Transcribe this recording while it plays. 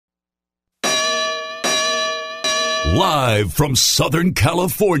Live from Southern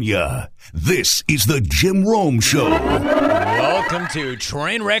California, this is the Jim Rome Show. Welcome to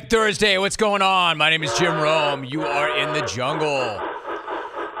Trainwreck Thursday. What's going on? My name is Jim Rome. You are in the jungle.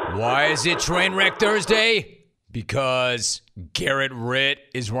 Why is it Trainwreck Thursday? Because Garrett Ritt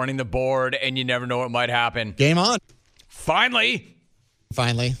is running the board, and you never know what might happen. Game on. Finally.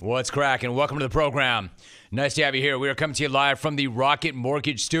 Finally. What's cracking? Welcome to the program. Nice to have you here. We are coming to you live from the Rocket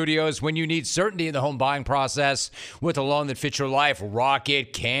Mortgage Studios. When you need certainty in the home buying process with a loan that fits your life,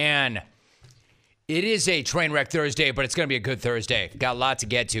 Rocket can. It is a Trainwreck Thursday, but it's going to be a good Thursday. Got a lot to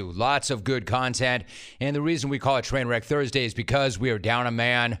get to. Lots of good content. And the reason we call it Trainwreck Thursday is because we are down a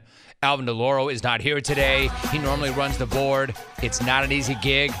man. Alvin DeLauro is not here today. He normally runs the board. It's not an easy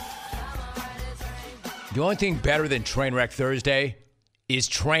gig. The only thing better than Trainwreck Thursday is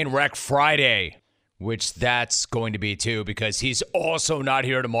Trainwreck Friday, which that's going to be too, because he's also not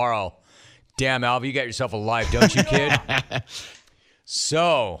here tomorrow. Damn, Alvin, you got yourself a life, don't you, kid?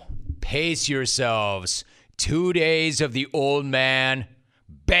 So, pace yourselves. 2 days of the old man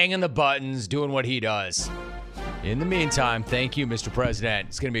banging the buttons, doing what he does. In the meantime, thank you, Mr. President.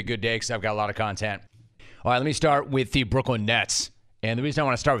 It's going to be a good day because I've got a lot of content. All right, let me start with the Brooklyn Nets. And the reason I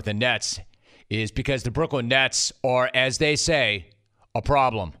want to start with the Nets is because the Brooklyn Nets are, as they say, a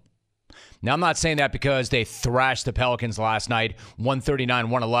problem. Now, I'm not saying that because they thrashed the Pelicans last night,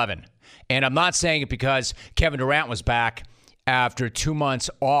 139-111. And I'm not saying it because Kevin Durant was back after 2 months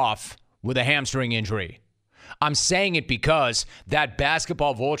off with a hamstring injury. I'm saying it because that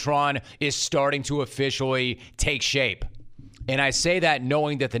basketball Voltron is starting to officially take shape. And I say that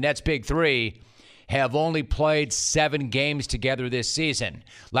knowing that the Nets' big three have only played 7 games together this season.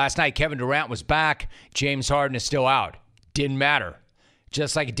 Last night, Kevin Durant was back. James Harden is still out. Didn't matter.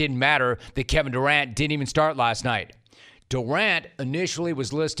 Just like it didn't matter that Kevin Durant didn't even start last night. Durant initially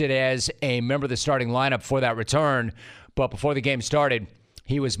was listed as a member of the starting lineup for that return, but before the game started,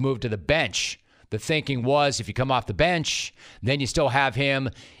 he was moved to the bench. The thinking was if you come off the bench, then you still have him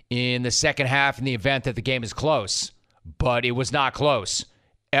in the second half in the event that the game is close. But it was not close,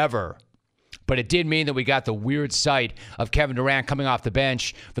 ever. But it did mean that we got the weird sight of Kevin Durant coming off the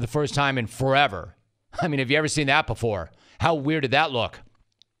bench for the first time in forever. I mean, have you ever seen that before? How weird did that look?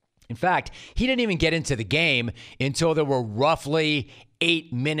 In fact, he didn't even get into the game until there were roughly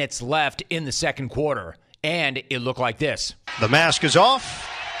 8 minutes left in the second quarter. And it looked like this. The mask is off.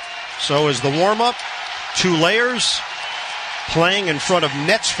 So is the warm-up. 2 layers. Playing in front of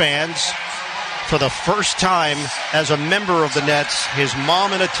Nets fans for the first time as a member of the Nets. His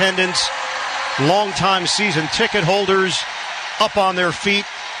mom in attendance. Longtime season ticket holders up on their feet.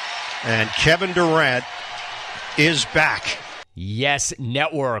 And Kevin Durant is back. Yes,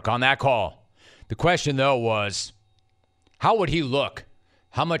 network on that call. The question, though, was how would he look?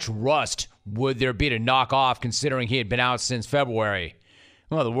 How much rust would there be to knock off considering he had been out since February?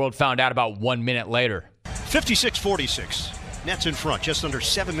 Well, the world found out about 1 minute later. 56-46. Nets in front. Just under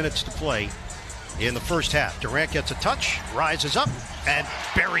 7 minutes to play in the first half. Durant gets a touch, rises up, and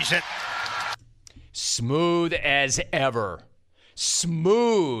buries it. Smooth as ever.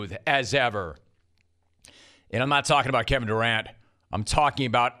 Smooth as ever. And I'm not talking about Kevin Durant. I'm talking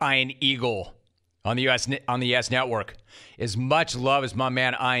about Ian Eagle on the YES Network. As much love as my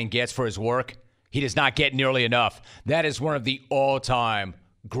man Ian gets for his work, he does not get nearly enough. That is one of the all-time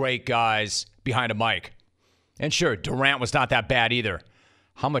great guys behind a mic. And sure, Durant was not that bad either.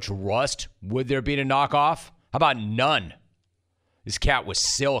 How much rust would there be to knock off? How about none? This cat was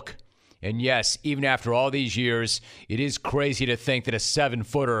silk. And yes, even after all these years, it is crazy to think that a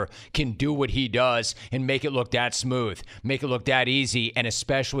 7-footer can do what he does and make it look that smooth, make it look that easy, and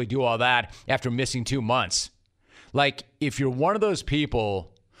especially do all that after missing 2 months. Like, if you're one of those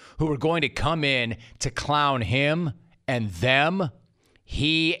people who are going to come in to clown him and them,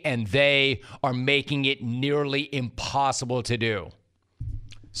 he and they are making it nearly impossible to do.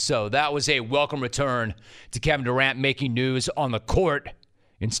 So that was a welcome return to Kevin Durant making news on the court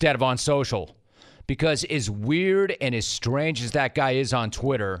instead of on social. Because as weird and as strange as that guy is on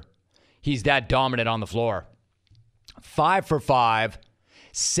Twitter, he's that dominant on the floor. 5 for 5,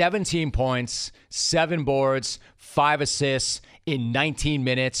 17 points, 7 boards, 5 assists in 19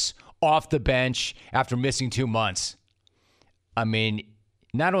 minutes off the bench after missing 2 months. I mean,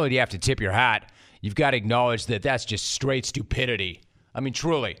 not only do you have to tip your hat, you've got to acknowledge that that's just straight stupidity. I mean,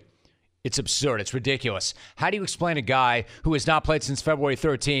 truly. It's absurd. It's ridiculous. How do you explain a guy who has not played since February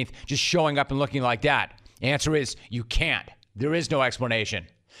 13th just showing up and looking like that? Answer is you can't. There is no explanation.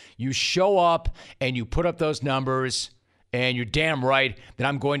 You show up and you put up those numbers, and you're damn right that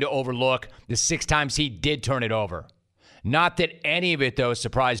I'm going to overlook the 6 times he did turn it over. Not that any of it, though,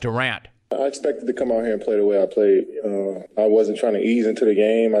 surprised Durant. I expected to come out here and play the way I played. I wasn't trying to ease into the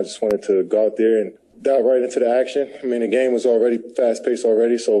game. I just wanted to go out there and dive right into the action. I mean, the game was already fast-paced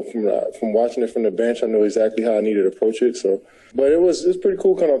already, so from watching it from the bench, I knew exactly how I needed to approach it. But it was pretty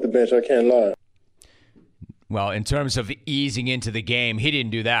cool coming off the bench, I can't lie. Well, in terms of easing into the game, he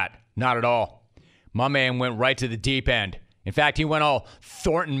didn't do that. Not at all. My man went right to the deep end. In fact, he went all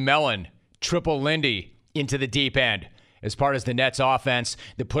Thornton Mellon, triple Lindy into the deep end as part of the Nets offense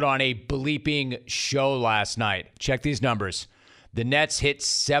that put on a bleeping show last night. Check these numbers. The Nets hit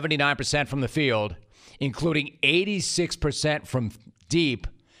 79% from the field, including 86% from deep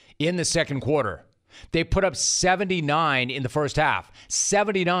in the second quarter. They put up 79 in the first half.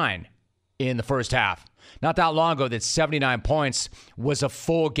 79 in the first half. Not that long ago, that 79 points was a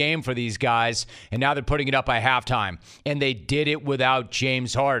full game for these guys, and now they're putting it up by halftime. And they did it without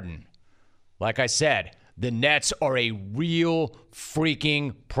James Harden. Like I said, the Nets are a real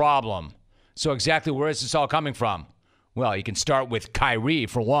freaking problem. So exactly where is this all coming from? Well, you can start with Kyrie,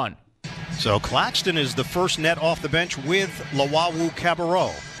 for one. So Claxton is the first net off the bench with Lawawu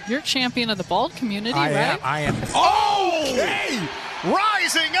Cabarro. You're champion of the bald community, right? I am. Okay!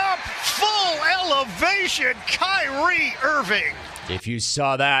 Rising up, full elevation, Kyrie Irving. If you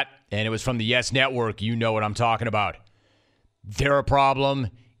saw that, and it was from the Yes Network, you know what I'm talking about. They're a problem.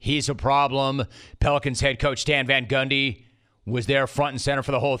 He's a problem. Pelicans head coach Stan Van Gundy was there front and center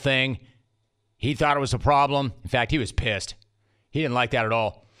for the whole thing. He thought it was a problem. In fact, he was pissed. He didn't like that at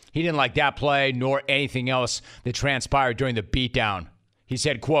all. He didn't like that play nor anything else that transpired during the beatdown. He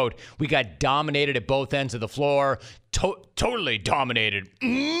said, quote, "We got dominated at both ends of the floor. Totally dominated.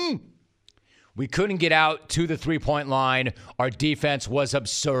 We couldn't get out to the three-point line. Our defense was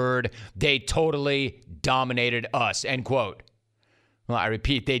absurd. They totally dominated us," end quote. Well, I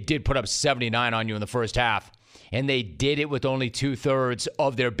repeat, they did put up 79 on you in the first half, and they did it with only 2/3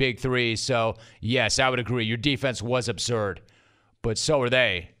 of their big three. So, yes, I would agree. Your defense was absurd, but so are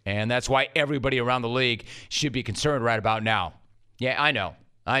they, and that's why everybody around the league should be concerned right about now. Yeah, I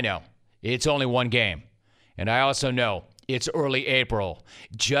know. It's only one game, and I also know it's early April,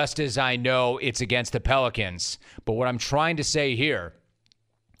 just as I know it's against the Pelicans. But what I'm trying to say here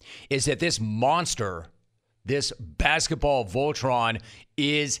is that this monster, this basketball Voltron,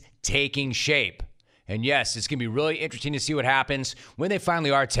 is taking shape. And yes, it's going to be really interesting to see what happens when they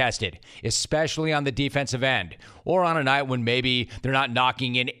finally are tested, especially on the defensive end, or on a night when maybe they're not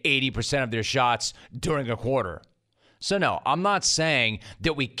knocking in 80% of their shots during a quarter. So no, I'm not saying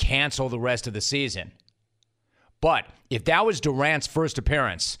that we cancel the rest of the season. But if that was Durant's first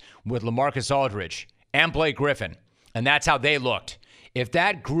appearance with LaMarcus Aldridge and Blake Griffin, and that's how they looked, if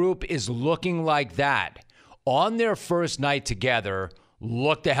that group is looking like that on their first night together,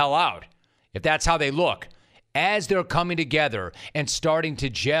 look the hell out. If that's how they look, as they're coming together and starting to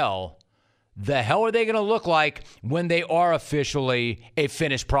gel, the hell are they going to look like when they are officially a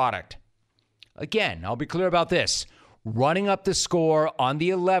finished product? Again, I'll be clear about this. Running up the score on the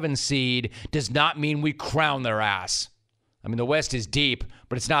 11 seed does not mean we crown their ass. I mean, the West is deep,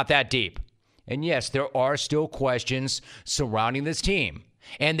 but it's not that deep. And yes, there are still questions surrounding this team,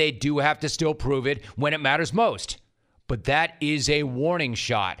 and they do have to still prove it when it matters most. But that is a warning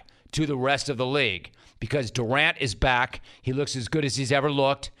shot to the rest of the league, because Durant is back. He looks as good as he's ever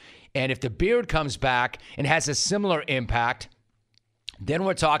looked. And if the beard comes back and has a similar impact, then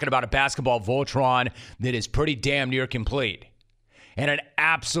we're talking about a basketball Voltron that is pretty damn near complete, and an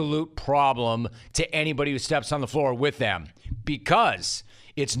absolute problem to anybody who steps on the floor with them, because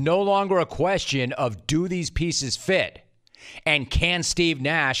it's no longer a question of do these pieces fit and can Steve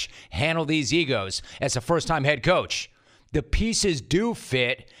Nash handle these egos as a first-time head coach. The pieces do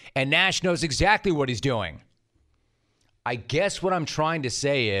fit, and Nash knows exactly what he's doing. I guess what I'm trying to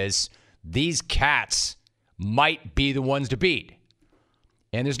say is these cats might be the ones to beat.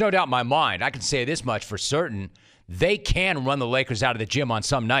 And there's no doubt in my mind, I can say this much for certain, they can run the Lakers out of the gym on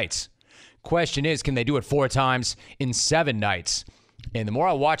some nights. Question is, can they do it 4 times in 7 nights? And the more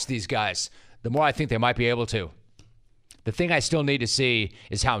I watch these guys, the more I think they might be able to. The thing I still need to see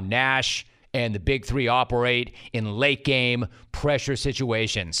is how Nash and the big three operate in late game pressure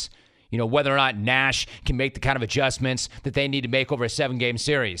situations. You know, whether or not Nash can make the kind of adjustments that they need to make over a 7-game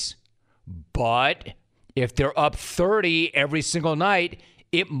series. But if they're up 30 every single night,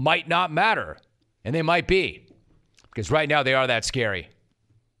 it might not matter. And they might be. Because right now they are that scary.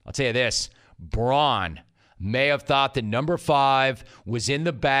 I'll tell you this. Braun may have thought that number 5 was in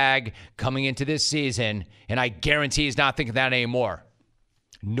the bag coming into this season, and I guarantee he's not thinking that anymore.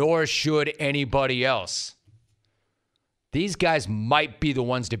 Nor should anybody else. These guys might be the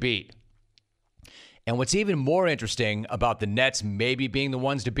ones to beat. And what's even more interesting about the Nets maybe being the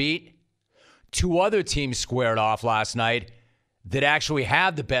ones to beat, 2 other teams squared off last night that actually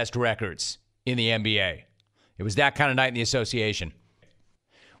have the best records in the NBA. It was that kind of night in the association.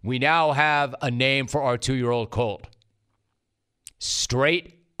 We now have a name for our 2-year-old colt.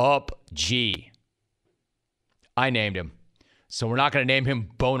 Straight Up G. I named him. So we're not going to name him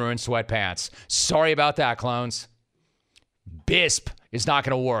Boner in Sweatpants. Sorry about that, clones. BISP is not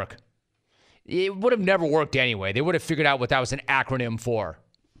going to work. It would have never worked anyway. They would have figured out what that was an acronym for.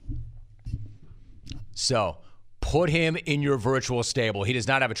 So, put him in your virtual stable. He does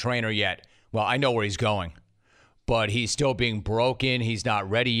not have a trainer yet. Well, I know where he's going. But he's still being broken. He's not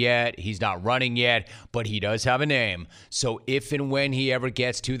ready yet. He's not running yet. But he does have a name. So, if and when he ever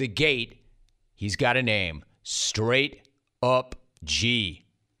gets to the gate, he's got a name. Straight Up G.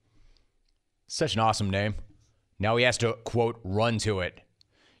 Such an awesome name. Now he has to, quote, run to it.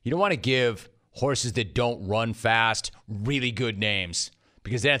 You don't want to give horses that don't run fast really good names,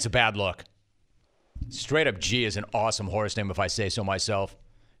 because then it's a bad look. Straight Up G is an awesome horse name, if I say so myself.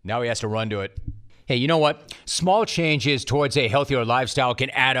 Now he has to run to it. Hey, you know what? Small changes towards a healthier lifestyle can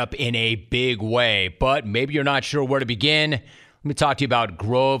add up in a big way, but maybe you're not sure where to begin. Let me talk to you about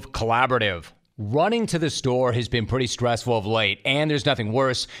Grove Collaborative. Running to the store has been pretty stressful of late, and there's nothing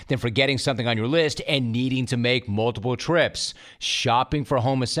worse than forgetting something on your list and needing to make multiple trips. Shopping for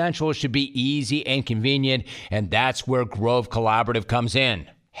home essentials should be easy and convenient, and that's where Grove Collaborative comes in.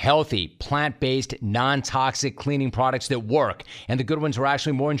 Healthy, plant-based, non-toxic cleaning products that work, and the good ones are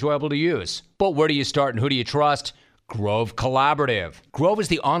actually more enjoyable to use. But where do you start and who do you trust? Grove Collaborative. Grove is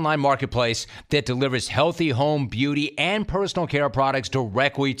the online marketplace that delivers healthy home, beauty, and personal care products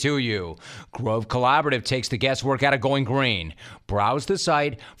directly to you. Grove Collaborative takes the guesswork out of going green. Browse the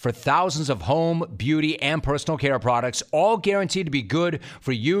site for thousands of home, beauty, and personal care products, all guaranteed to be good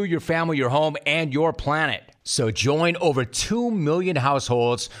for you, your family, your home, and your planet. So join over 2 million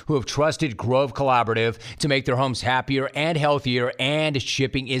households who have trusted Grove Collaborative to make their homes happier and healthier, and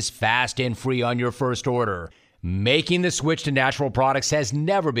shipping is fast and free on your first order. Making the switch to natural products has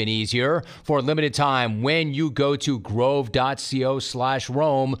never been easier. For a limited time, when you go to grove.co/Rome,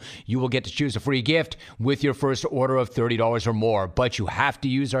 you will get to choose a free gift with your first order of $30 or more. But you have to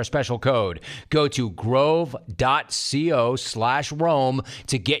use our special code. Go to grove.co/Rome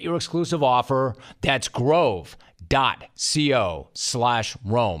to get your exclusive offer. That's grove.co/Rome.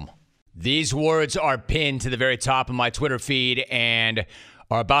 These words are pinned to the very top of my Twitter feed and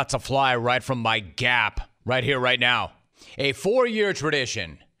are about to fly right from my gap. Right here, right now. A 4-year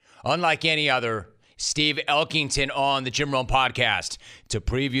tradition, unlike any other. Steve Elkington on the Jim Rome podcast to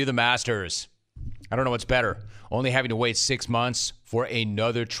preview the Masters. I don't know what's better, only having to wait 6 months for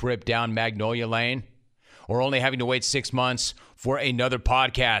another trip down Magnolia Lane, or only having to wait 6 months for another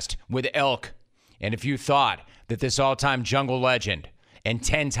podcast with Elk. And if you thought that this all-time jungle legend and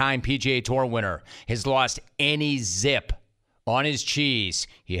 10-time PGA Tour winner has lost any zip on his cheese,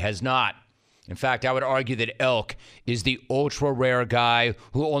 he has not. In fact, I would argue that Elk is the ultra-rare guy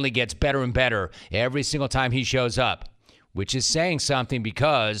who only gets better and better every single time he shows up, which is saying something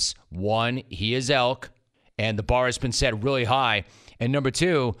because, 1, he is Elk, and the bar has been set really high, and number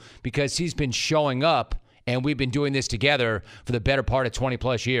 2, because he's been showing up, and we've been doing this together for the better part of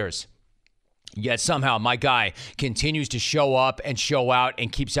 20-plus years. Yet somehow my guy continues to show up and show out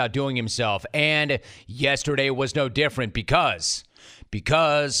and keeps outdoing himself, and yesterday was no different because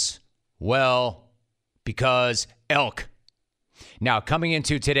Elk. Now, coming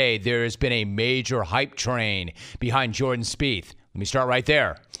into today, there has been a major hype train behind Jordan Spieth. Let me start right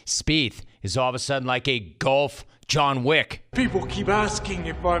there. Spieth is all of a sudden like a golf John Wick. People keep asking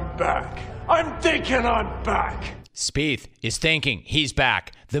if I'm back. I'm thinking I'm back. Spieth is thinking he's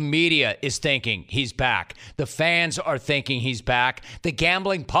back. The media is thinking he's back. The fans are thinking he's back. The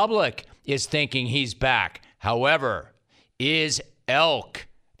gambling public is thinking he's back. However, is Elk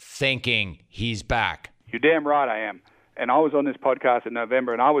thinking he's back? You're damn right I am. And I was on this podcast in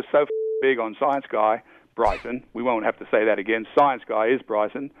November, and I was so big on Science Guy, Bryson. We won't have to say that again. Science Guy is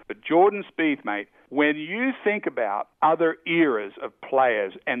Bryson. But Jordan Spieth, mate, when you think about other eras of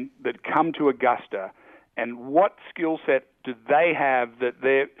players and that come to Augusta, and what skill set do they have that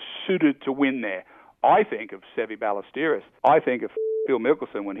they're suited to win there? I think of Seve Ballesteros. I think of Phil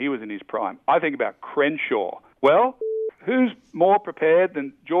Mickelson when he was in his prime. I think about Crenshaw. Well, who's more prepared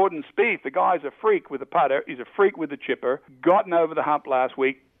than Jordan Spieth? The guy's a freak with the putter. He's a freak with the chipper. Gotten over the hump last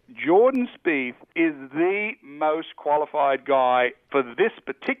week. Jordan Spieth is the most qualified guy for this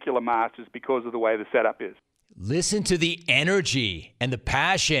particular Masters because of the way the setup is. Listen to the energy and the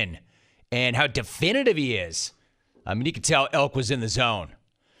passion and how definitive he is. I mean, you could tell Elk was in the zone.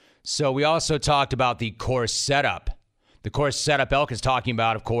 So we also talked about the course setup. The course setup Elk is talking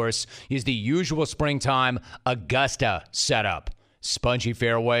about, of course, is the usual springtime Augusta setup. Spongy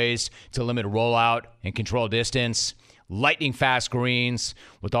fairways to limit rollout and control distance. Lightning fast greens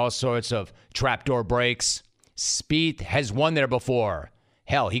with all sorts of trapdoor breaks. Spieth has won there before.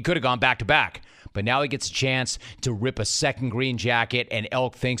 Hell, he could have gone back-to-back. But now he gets a chance to rip a second green jacket, and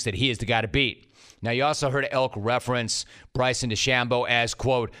Elk thinks that he is the guy to beat. Now, you also heard Elk reference Bryson DeChambeau as,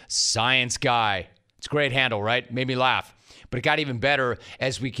 quote, science guy. It's a great handle, right? Made me laugh. But it got even better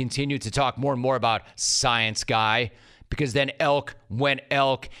as we continued to talk more and more about science guy, because then Elk went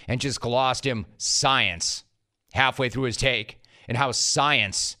Elk and just glossed him science halfway through his take, and how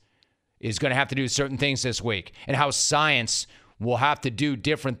science is going to have to do certain things this week, and how science will have to do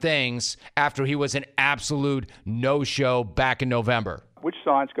different things after he was an absolute no-show back in November. Which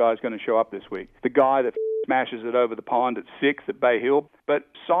science guy is going to show up this week? The guy that smashes it over the pond at 6 at Bay Hill? But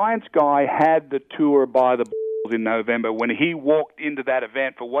science guy had the tour by the balls in November when he walked into that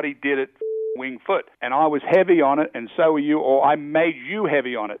event for what he did at Winged Foot. And I was heavy on it, and so were you, or I made you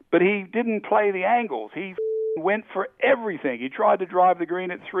heavy on it. But he didn't play the angles. He went for everything. He tried to drive the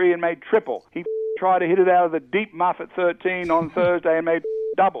green at 3 and made triple. He tried to hit it out of the deep muff at 13 on Thursday and made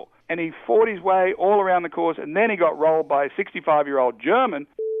double. And he fought his way all around the course, and then he got rolled by a 65-year-old German,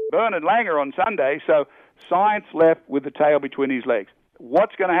 Bernhard Langer, on Sunday. So science left with the tail between his legs.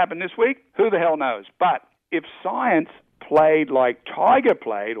 What's going to happen this week? Who the hell knows? But if science played like Tiger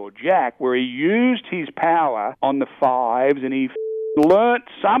played, or Jack, where he used his power on the fives and he learnt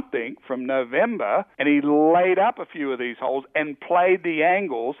something from November, and he laid up a few of these holes and played the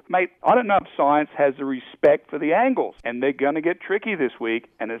angles. Mate, I don't know if science has the respect for the angles, and they're going to get tricky this week,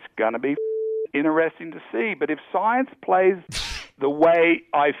 and it's going to be interesting to see. But if science plays the way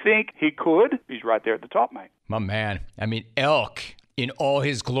I think he could, he's right there at the top, mate. My man. I mean, Elk in all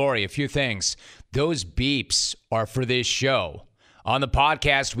his glory. A few things. Those beeps are for this show. On the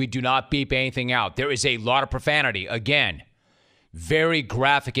podcast, we do not beep anything out. There is a lot of profanity. Again, very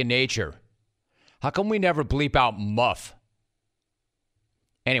graphic in nature. How come we never bleep out muff?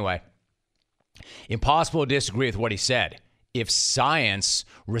 Anyway, impossible to disagree with what he said. If science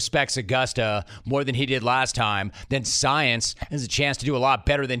respects Augusta more than he did last time, then science has a chance to do a lot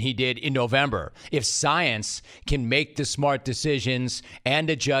better than he did in November. If science can make the smart decisions and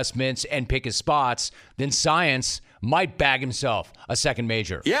adjustments and pick his spots, then science might bag himself a second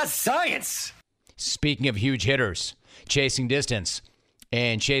major. Yes, science! Speaking of huge hitters, chasing distance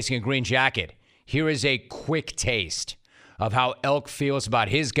and chasing a green jacket, here is a quick taste of how Elk feels about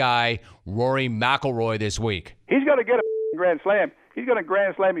his guy, Rory McIlroy, this week. He's going to get a grand slam. He's going to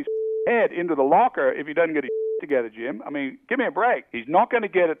grand slam his head into the locker if he doesn't get his together, Jim. I mean, give me a break. He's not going to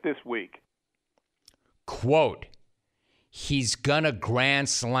get it this week. Quote, he's going to grand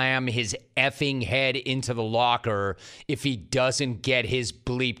slam his effing head into the locker if he doesn't get his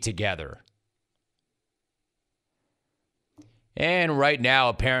bleep together. And right now,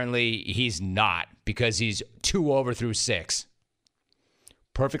 apparently, he's not, because he's 2 over through 6.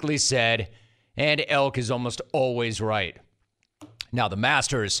 Perfectly said, and Elk is almost always right. Now, the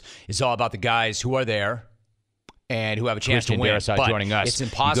Masters is all about the guys who are there and who have a chance to win. But joining us. It's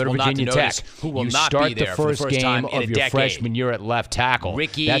impossible not to notice who will not be there for the first game of your freshman year at left tackle.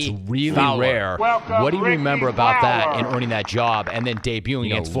 Ricky That's really Fowler. Rare. Welcome, what do you Ricky remember about Fowler. that and earning that job and then debuting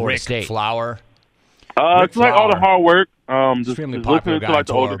against Florida State? Flower. It's like all the hard work. Just extremely popular listening to like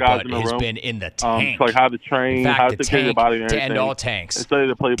the older guys in the has room. been in the tank. Like how to train, in fact, how to take care of your body and to everything. end all tanks. And study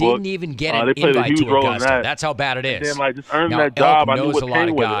the playbook. Didn't even get an they played invite a huge to role Augusta. in that. That's how bad it is. And then like just earning now, that job, Elk I knew knows what a lot came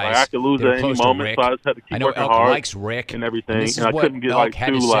of with it. guys. Like I could lose that are at any close to moment, Rick. so I just had to I keep know working Elk hard likes Rick and everything. This is and I what couldn't get Elk like had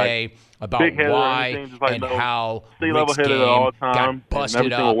too to like say about big headed or why anything, just like and no how stay level Rick's headed game at all got time, busted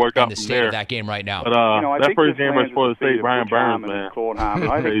and everything will up work in out the from state there. of that game right now. But I that think first this game lands against Florida at the feet State, of Brian Butch Burns, Harmon man. and Claude Harmon.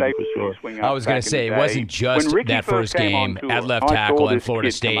 I think they for sure. swing I up was going back to say, in it the wasn't day. just When Ricky that first came on game tour, at left I saw tackle in this Florida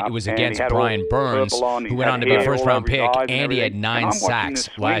kid State. come It was up, and he against had all Brian Burns, purple on, who he went had on to be a hair all first-round over his pick, eyes and he had everything. 9 And I'm watching sacks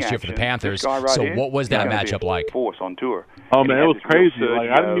this swing last year for the action. Panthers. This guy right So here, what was he's that gonna be a matchup like? Force on tour. Oh And man, he it had was this real crazy. Like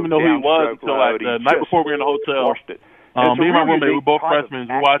I didn't Sergio even know who he was downstroke until like load. the He night just before we were in the hotel. Washed it. It's Me and my really roommate, we big both type of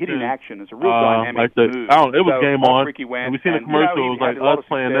freshmen. We watching hitting action. It's a real dynamic like the move. I don't know, it was So game off on. Ricky went, And we seen the and, you know, commercials he had like a lot us of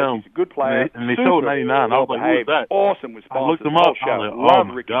playing success. them. He's a good player. And they showed 99. I was like, who is that? Awesome response. I looked him to the up. whole show. I was like, Love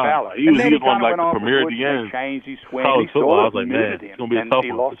oh my Ricky God. Fowler. He was And then one like the went on premier for at the Woods, end. they changed his swing. College He football, sort I of was like, man, muted him, it's gonna be a and tough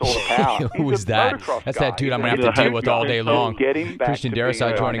he one. lost all the power. Who was that? That's that dude I'm going to have to deal with all day long. Christian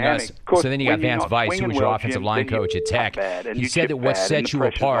Darrisaw joining us. So then you got Vance Vice, who was your offensive line coach at Tech. He said that what sets you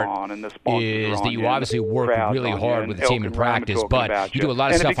apart is that you obviously work really hard with the team in practice, but you do a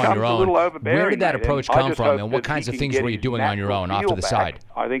lot of stuff on your own. Where did that approach come from, and what kinds of things were you doing on your own off to the side?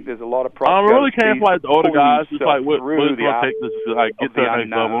 I think there's a lot of I really came from like the older guys, just like what it's going to take to like get to that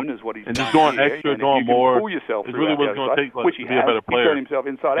next level, and just going extra, doing more. It's really what's going to take like, to be a better player. And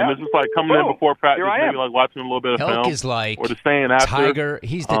it's just like coming in before practice, maybe like watching a little bit of film, is like or just staying after. Tiger,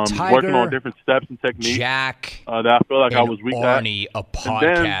 he's the Tiger. Working on different steps and techniques. Jack, that I feel like I was weak at. Arnie, a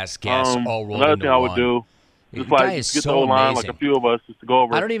podcast guest, all rolled another into thing I would do. Just like get the O-line, like a few of us, just to go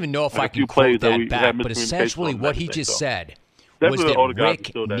over. I don't even know if I can quote that back, but essentially what he just said was that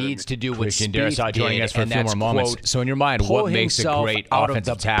Rick needs to do what Spieth did, joining us for a few more moments. So in your mind, what makes a great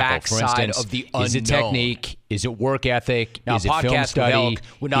offensive tackle? For instance, is it technique? Is it work ethic? Is it film study?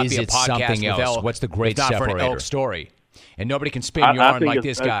 Is it something else? What's the great separator? Elk story. And nobody can spin yarn like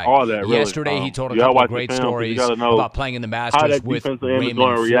this guy. Really. Yesterday, he told a couple of great stories about playing in the Masters with Raymond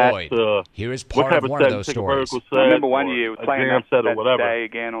Floyd. Here is part of one of those stories. I remember one year playing that day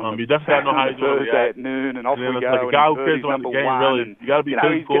again on the Thursday at noon, and off we go. Like a guy who cares about the game, really, you got to be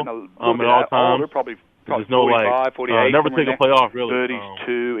physical at all times. There's no 45, 48, never take a play off, really.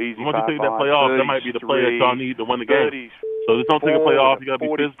 32, easy. Once you take that play off, that might be the play that y'all need to win the game. So just don't take a play off. You got to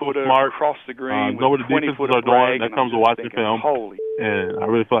be physical, smart. Cross the green. Know what the defenses are doing. That comes with watching film. And I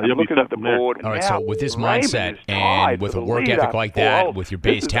really feel like you'll be set from there. All right, so with this mindset and with a work ethic like that, with your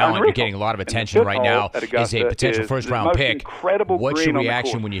base talent, you're getting a lot of attention right now as a potential first-round pick. What's your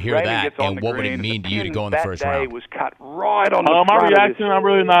reaction when you hear that, and what would it mean to you to go in the first round? Was cut right on the my reaction, I'm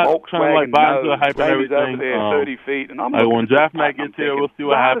really not trying to like buy into the hype and everything. 30 feet, and I'm when draft night gets here, we'll see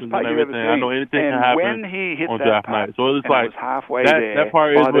what happens and everything. I know anything can happen on draft night. So it's like that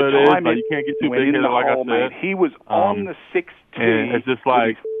part is what it is. Like you can't get too big headed, like I said. He was on the 6th tee. And it's just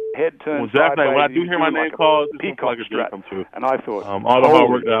like on draft night, when I do hear my name called, it's like a dream come true. And I thought, all the hard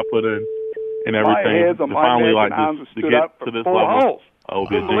work that I put in and everything, to finally like just to get to this level. It will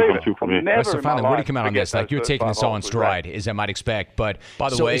be a dream come true for me. So finally, where do you come out on this? Like, you're taking this all in stride, as I might expect. But by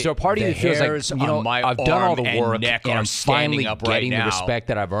the way, is there a part of you that feels like, I've done all the work and I'm finally getting the respect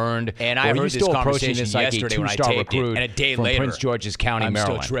that I've earned? And I heard this conversation yesterday when I taped it, and a day later, Prince George's County,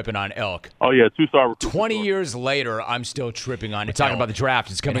 Maryland. I'm still tripping on elk. Oh, yeah, 2-star recruit. 20 years later, I'm still tripping on elk. We're talking about the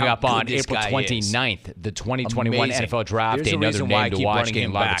draft. It's coming up on April 29th, the 2021 NFL Draft. Another name to watch, getting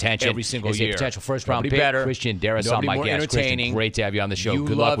a lot of attention every single year. Potential first-round pick, Christian Darrisaw, my guest. Christian, great to have you on the show.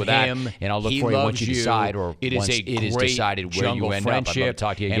 Good luck with that. And I'll look for you once you decide, or once it is decided where you end up. I'd love to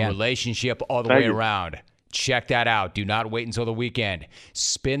talk to you again. And relationship all the way around. Check that out. Do not wait until the weekend.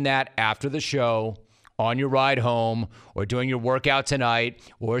 Spin that after the show, on your ride home, or doing your workout tonight,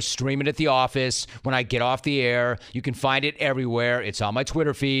 or stream it at the office when I get off the air. You can find it everywhere. It's on my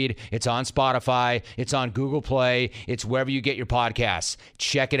Twitter feed. It's on Spotify. It's on Google Play. It's wherever you get your podcasts.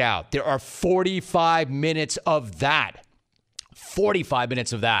 Check it out. There are 45 minutes of that. 45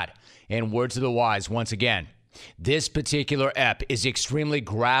 minutes of that. And words of the wise, once again, this particular ep is extremely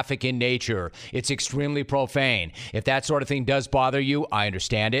graphic in nature. It's extremely profane. If that sort of thing does bother you, I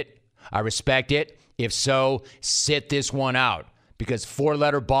understand it. I respect it. If so, sit this one out, because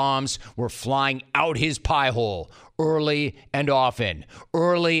 4-letter bombs were flying out his pie hole early and often.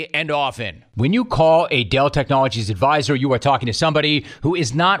 Early and often. When you call a Dell Technologies advisor, you are talking to somebody who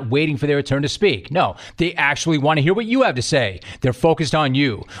is not waiting for their turn to speak. No, they actually want to hear what you have to say. They're focused on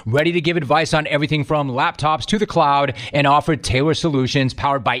you, ready to give advice on everything from laptops to the cloud, and offer tailored solutions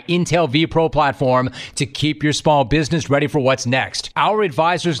powered by Intel vPro platform to keep your small business ready for what's next. Our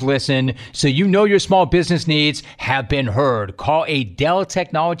advisors listen, so you know your small business needs have been heard. Call a Dell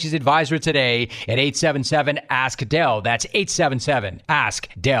Technologies advisor today at 877-ASK-DELL. That's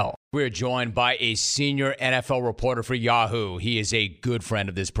 877-ASK-DELL. We're joined by a senior NFL reporter for Yahoo. He is a good friend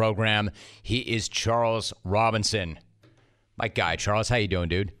of this program. He is Charles Robinson. My guy, Charles, how you doing,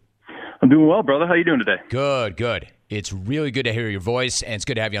 dude? I'm doing well, brother. How you doing today? Good, good. It's really good to hear your voice, and it's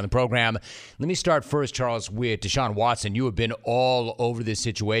good to have you on the program. Let me start first, Charles, with Deshaun Watson. You have been all over this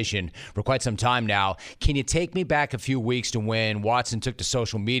situation for quite some time now. Can you take me back a few weeks to when Watson took to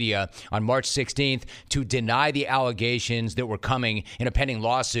social media on March 16th to deny the allegations that were coming in a pending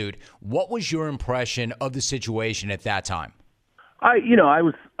lawsuit? What was your impression of the situation at that time? I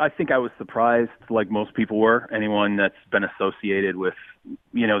think I was surprised, like most people were. Anyone that's been associated with,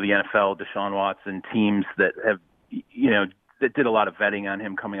 the NFL, Deshaun Watson, teams that have, that did a lot of vetting on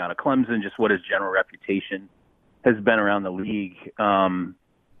him coming out of Clemson, just what his general reputation has been around the league.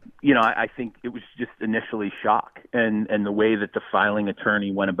 I think it was just initially shock, and the way that the filing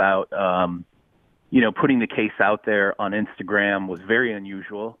attorney went about, putting the case out there on Instagram was very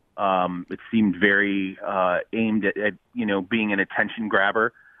unusual. It seemed very aimed at being an attention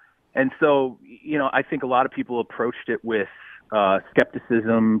grabber. And so, I think a lot of people approached it with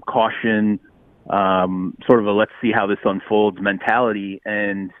skepticism, caution, sort of a let's see how this unfolds mentality.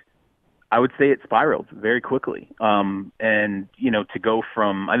 And I would say it spiraled very quickly. To go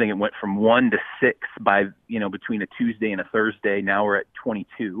from, I think it went from 1 to 6 by, between a Tuesday and a Thursday. Now we're at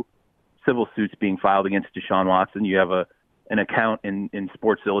 22 civil suits being filed against Deshaun Watson. You have an account in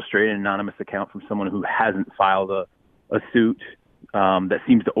Sports Illustrated, an anonymous account from someone who hasn't filed a suit that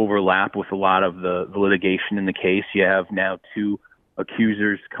seems to overlap with a lot of the litigation in the case. You have now 2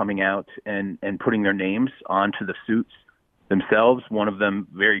 accusers coming out and putting their names onto the suits themselves, one of them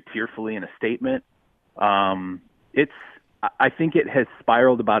very tearfully in a statement. I think it has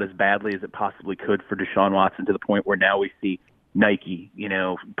spiraled about as badly as it possibly could for Deshaun Watson, to the point where now we see Nike,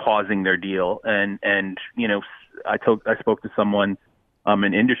 pausing their deal. And I spoke to someone,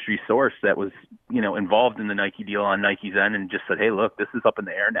 an industry source that was, involved in the Nike deal on Nike's end, and just said, hey, look, this is up in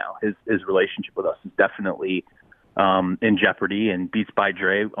the air now. His relationship with us is definitely in jeopardy, and Beats by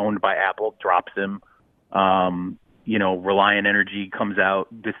Dre, owned by Apple, drops him. Reliant Energy comes out,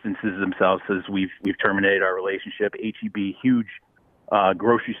 distances themselves, says we've terminated our relationship. H-E-B, huge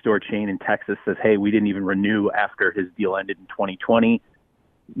grocery store chain in Texas, says, hey, we didn't even renew after his deal ended in 2020.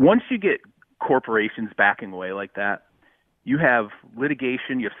 Once you get corporations backing away like that, you have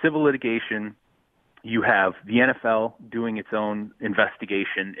litigation, you have civil litigation, you have the NFL doing its own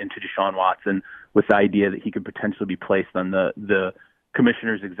investigation into Deshaun Watson with the idea that he could potentially be placed on the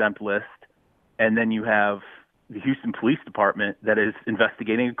commissioner's exempt list. And then you have the Houston Police Department that is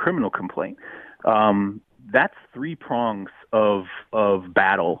investigating a criminal complaint. That's 3 prongs of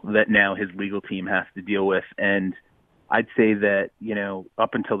battle that now his legal team has to deal with. And I'd say that,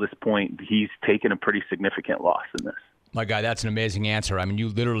 up until this point, he's taken a pretty significant loss in this. My guy, that's an amazing answer. I mean, you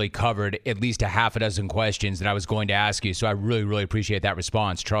literally covered at least a half a dozen questions that I was going to ask you, so I really, really appreciate that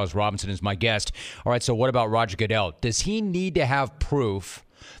response. Charles Robinson is my guest. All right, so what about Roger Goodell? Does he need to have proof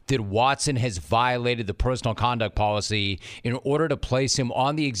that Watson has violated the personal conduct policy in order to place him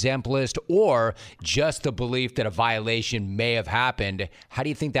on the exempt list, or just the belief that a violation may have happened? How do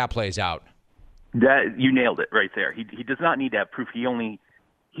you think that plays out? That you nailed it right there. He does not need to have proof. He only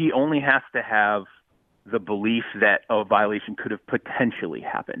has to have the belief that a violation could have potentially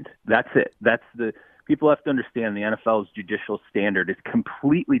happened. That's it. People have to understand the NFL's judicial standard is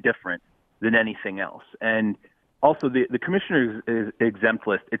completely different than anything else. And also, the commissioner's exempt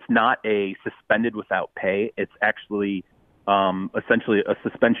list, it's not a suspended without pay. It's actually essentially a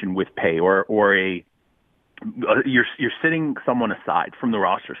suspension with pay, or you're sitting someone aside from the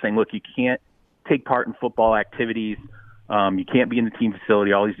roster, saying, look, you can't take part in football activities, you can't be in the team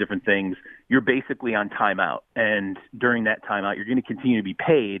facility, all these different things. You're basically on timeout, and during that timeout, you're going to continue to be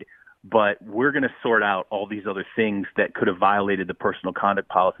paid, but we're going to sort out all these other things that could have violated the personal conduct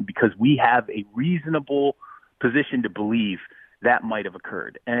policy because we have a reasonable position to believe that might have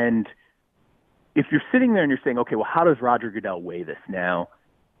occurred. And if you're sitting there and you're saying, okay, well, how does Roger Goodell weigh this now?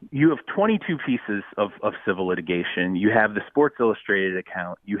 You have 22 pieces of civil litigation. You have the Sports Illustrated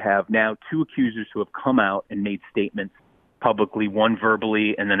account. You have now 2 accusers who have come out and made statements publicly, one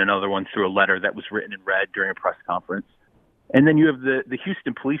verbally and then another one through a letter that was written and read during a press conference. And then you have the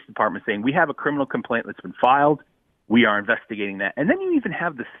Houston Police Department saying, we have a criminal complaint that's been filed. We are investigating that. And then you even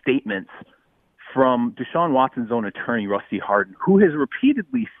have the statements from Deshaun Watson's own attorney, Rusty Hardin, who has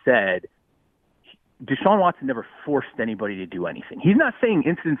repeatedly said Deshaun Watson never forced anybody to do anything. He's not saying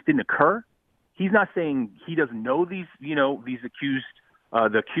incidents didn't occur. He's not saying he doesn't know these accused,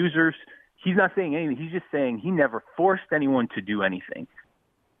 the accusers. He's not saying anything. He's just saying he never forced anyone to do anything.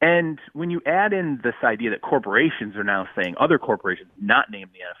 And when you add in this idea that corporations are now saying, other corporations not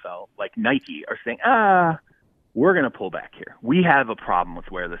named the NFL, like Nike, are saying, we're going to pull back here. We have a problem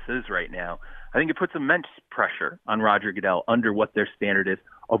with where this is right now. I think it puts immense pressure on Roger Goodell under what their standard is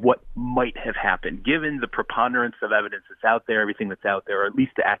of what might have happened, given the preponderance of evidence that's out there, everything that's out there, or at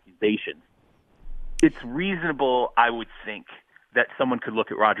least the accusations. It's reasonable, I would think, that someone could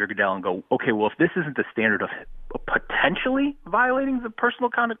look at Roger Goodell and go, okay, well, if this isn't the standard of potentially violating the personal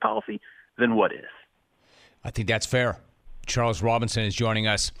conduct policy, then what is? I think that's fair. Charles Robinson is joining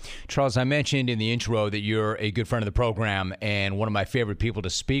us. Charles, I mentioned in the intro that you're a good friend of the program and one of my favorite people to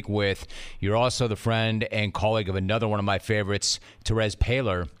speak with. You're also the friend and colleague of another one of my favorites, Terez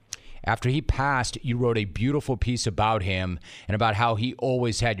Paylor. After he passed, you wrote a beautiful piece about him and about how he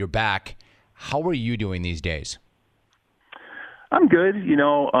always had your back. How are you doing these days? I'm good.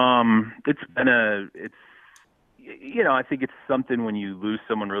 I think it's something when you lose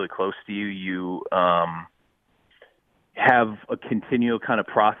someone really close to you, have a continual kind of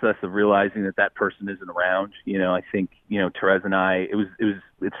process of realizing that person isn't around. I think, Terez and I,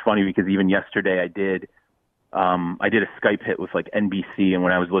 it's funny because even yesterday I did a Skype hit with like NBC, and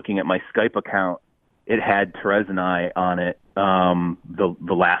when I was looking at my Skype account, it had Terez and I on it the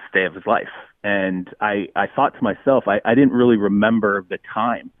last day of his life. And I thought to myself, I didn't really remember the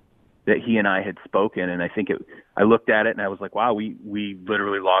time that he and I had spoken. And I think I looked at it and I was like, wow, we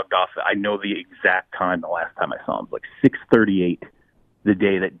literally logged off. I know the exact time the last time I saw him, like 6:38, the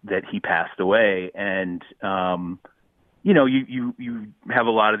day that he passed away. And, you have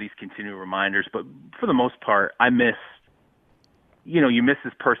a lot of these continual reminders, but for the most part, I miss, you miss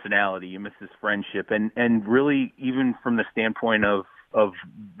his personality, you miss his friendship, and really even from the standpoint of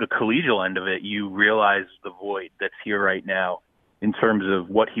the collegial end of it, you realize the void that's here right now in terms of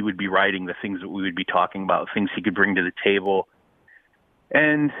what he would be writing, the things that we would be talking about, things he could bring to the table.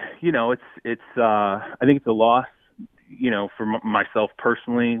 And, it's I think it's a loss, for myself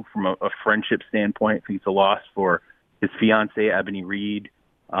personally, from a friendship standpoint. I think it's a loss for his fiancée, Ebony Reed,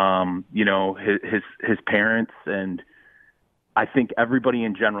 his parents, and I think everybody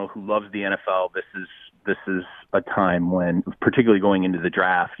in general who loves the NFL, this is a time when, particularly going into the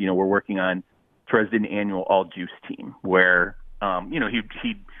draft, we're working on Terez did an annual all juice team where,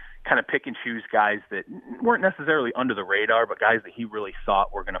 he'd kind of pick and choose guys that weren't necessarily under the radar, but guys that he really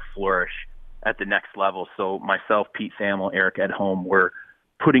thought were going to flourish at the next level. So myself, Pete Thamel, Eric Edholm, were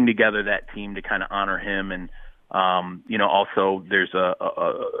putting together that team to kind of honor him. And, also there's a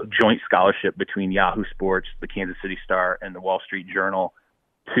joint scholarship between Yahoo Sports, the Kansas City Star, and the Wall Street Journal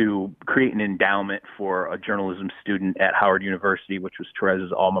to create an endowment for a journalism student at Howard University, which was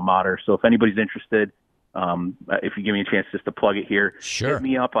Terez's alma mater. So if anybody's interested, if you give me a chance just to plug it here, sure, hit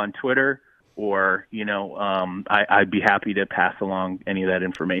me up on Twitter, or I'd be happy to pass along any of that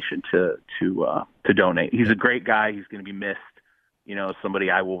information to donate. He's a great guy. He's going to be missed. Somebody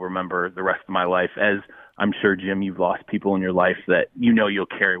I will remember the rest of my life, as I'm sure, Jim, you've lost people in your life that you'll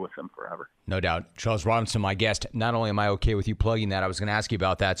carry with them forever. No doubt. Charles Robinson, my guest. Not only am I okay with you plugging that, I was going to ask you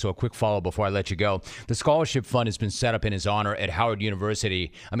about that, so a quick follow before I let you go. The scholarship fund has been set up in his honor at Howard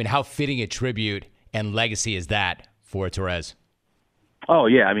University. I mean, how fitting a tribute and legacy is that for Terez? Oh,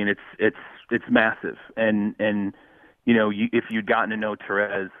 yeah. I mean, it's massive. And if you'd gotten to know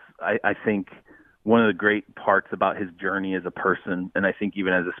Terez, I think one of the great parts about his journey as a person, and I think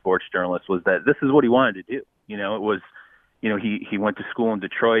even as a sports journalist, was that this is what he wanted to do. It was, he went to school in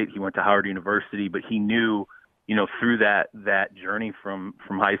Detroit, he went to Howard University, but he knew, through that journey from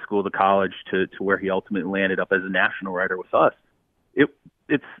high school to college to where he ultimately landed up as a national writer with us,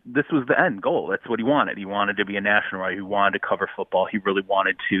 this was the end goal. That's what he wanted. He wanted to be a national writer. He wanted to cover football. He really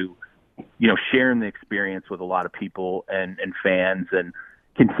wanted to, share in the experience with a lot of people and fans, and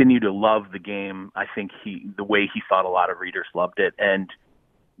continue to love the game. I think the way he thought a lot of readers loved it. And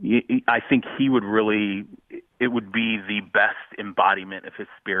I think it would be the best embodiment of his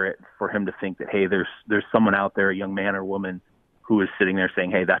spirit for him to think that, hey, there's someone out there, a young man or woman, who is sitting there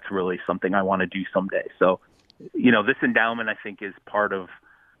saying, hey, that's really something I want to do someday. So, this endowment, I think, is part of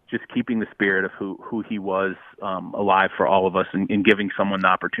just keeping the spirit of who he was alive for all of us, and giving someone the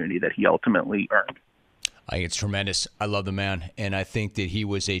opportunity that he ultimately earned. I think it's tremendous. I love the man, and I think that he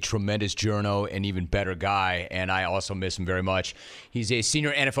was a tremendous journo and even better guy, and I also miss him very much. He's a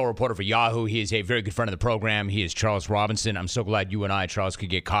senior NFL reporter for Yahoo. He is a very good friend of the program. He is Charles Robinson. I'm so glad you and I, Charles, could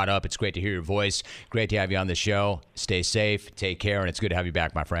get caught up. It's great to hear your voice. Great to have you on the show. Stay safe. Take care, and it's good to have you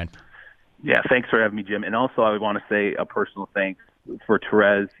back, my friend. Yeah, thanks for having me, Jim. And also I would want to say a personal thanks for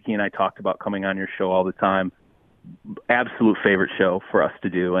Terez. He and I talked about coming on your show all the time. Absolute favorite show for us to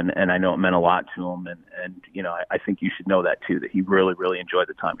do, and I know it meant a lot to him, and I think you should know that too, that he really, really enjoyed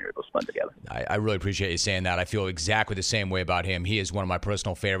the time we were able to spend together. I really appreciate you saying that. I feel exactly the same way about him. He is one of my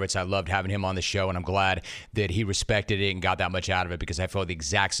personal favorites. I loved having him on the show, and I'm glad that he respected it and got that much out of it, because I feel the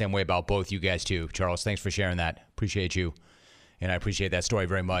exact same way about both you guys too. Charles, thanks for sharing that. Appreciate you, and I appreciate that story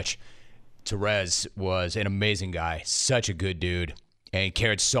very much. Terez was an amazing guy, such a good dude, and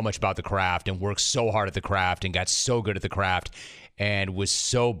cared so much about the craft and worked so hard at the craft and got so good at the craft and was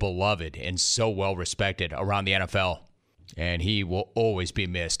so beloved and so well respected around the NFL. And he will always be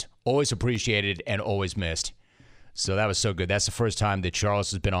missed, always appreciated, and always missed. So that was so good. That's the first time that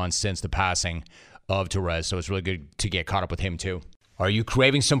Charles has been on since the passing of Terez, so it's really good to get caught up with him too. Are you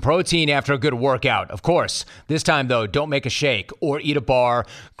craving some protein after a good workout? Of course. This time, though, don't make a shake or eat a bar.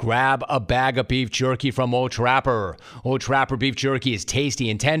 Grab a bag of beef jerky from Old Trapper. Old Trapper beef jerky is tasty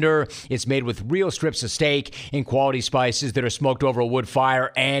and tender. It's made with real strips of steak and quality spices that are smoked over a wood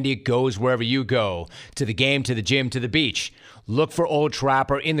fire, and it goes wherever you go. To the game, to the gym, to the beach. look for Old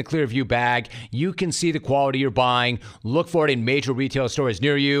Trapper in the Clearview bag. You can see the quality you're buying. Look for it in major retail stores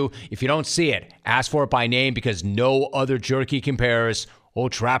near you. If you don't see it, ask for it by name because no other jerky compares.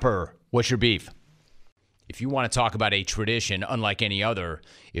 Old Trapper, what's your beef? If you want to talk about a tradition unlike any other,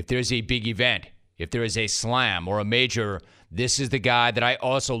 if there's a big event, if there is a slam or a major, this is the guy that I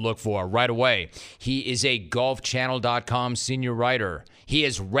also look for right away. He is a golfchannel.com senior writer. He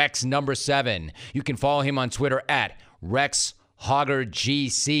is Rex number 7. You can follow him on Twitter at Rex Hoggard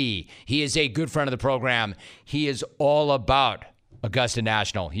GC. He is a good friend of the program. He is all about Augusta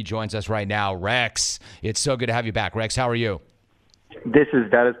National. He joins us right now. Rex, it's so good to have you back. Rex, how are you?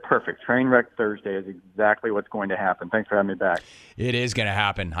 That is perfect. Trainwreck Thursday is exactly what's going to happen. Thanks for having me back. It is going to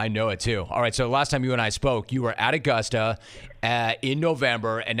happen. I know it too. All right, so last time you and I spoke, you were at Augusta in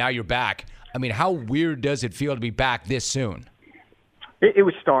November, and now you're back. I mean, how weird does it feel to be back this soon? It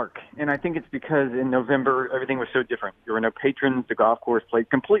was stark, and I think it's because in November, everything was so different. There were no patrons. The golf course played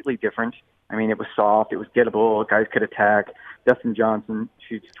completely different. I mean, it was soft. It was gettable. Guys could attack. Dustin Johnson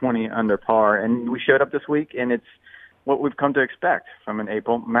shoots 20 under par, and we showed up this week, and it's what we've come to expect from an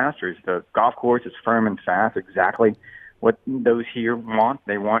April Masters. The golf course is firm and fast, exactly what those here want.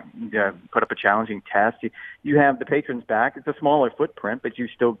 They want to put up a challenging test. You have the patrons back. It's a smaller footprint, but you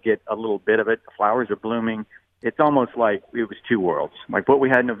still get a little bit of it. The flowers are blooming. It's almost like it was two worlds. Like what we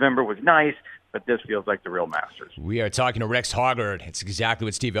had in November was nice, but this feels like the real Masters. We are talking to Rex Hoggard. It's exactly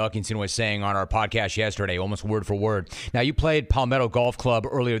what Steve Elkinson was saying on our podcast yesterday, almost word for word. Now, you played Palmetto Golf Club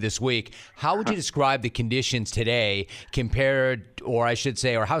earlier this week. How would you describe the conditions today compared, or I should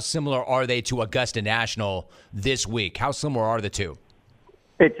say, or how similar are they to Augusta National this week? How similar are the two?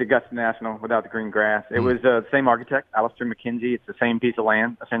 It's Augusta National without the green grass. It was the same architect, Alistair McKenzie. It's the same piece of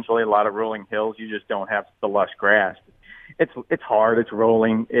land, essentially a lot of rolling hills. You just don't have the lush grass. It's hard, it's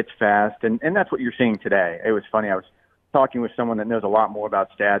rolling, it's fast, and that's what you're seeing today. It was funny. I was talking with someone that knows a lot more about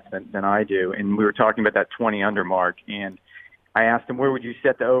stats than I do, and we were talking about that 20 under mark, and I asked him, where would you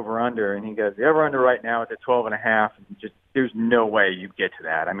set the over-under? And he goes, the over-under right now is at 12.5. And just there's no way you get to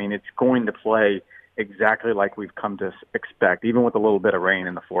that. I mean, it's going to play exactly like we've come to expect, even with a little bit of rain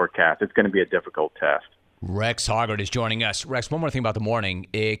in the forecast. It's going to be a difficult test. Rex Hoggard is joining us. Rex, one more thing about the morning.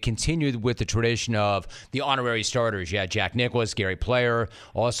 It continued with the tradition of the honorary starters. You had Jack Nicklaus, Gary Player,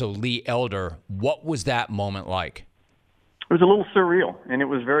 also Lee Elder. What was that moment like? It was a little surreal, and it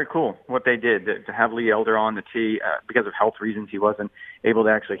was very cool what they did to have Lee Elder on the tee. Because of health reasons, he wasn't able to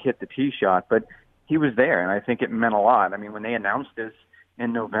actually hit the tee shot, but he was there, and I think it meant a lot. I mean, when they announced this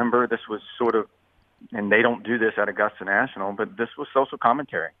in November, this was sort of, and they don't do this at Augusta National, but this was social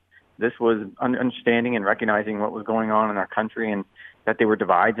commentary. This was understanding and recognizing what was going on in our country and that there were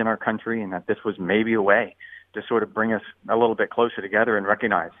divides in our country and that this was maybe a way to sort of bring us a little bit closer together and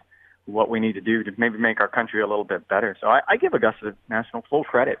recognize what we need to do to maybe make our country a little bit better. So I give Augusta National full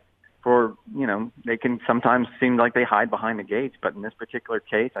credit for, they can sometimes seem like they hide behind the gates, but in this particular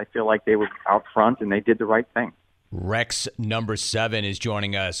case, I feel like they were out front and they did the right thing. Rex number 7 is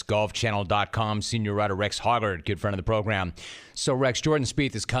joining us. GolfChannel.com senior writer Rex Hoggard, good friend of the program. So, Rex, Jordan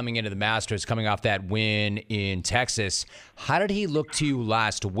Spieth is coming into the Masters, coming off that win in Texas. How did he look to you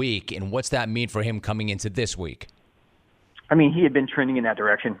last week, and what's that mean for him coming into this week? I mean, he had been trending in that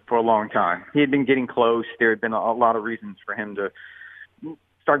direction for a long time. He had been getting close. There had been a lot of reasons for him to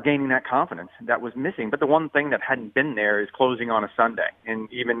start gaining that confidence that was missing. But the one thing that hadn't been there is closing on a Sunday.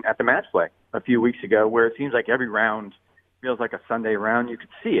 And even at the match play a few weeks ago, where it seems like every round feels like a Sunday round, you could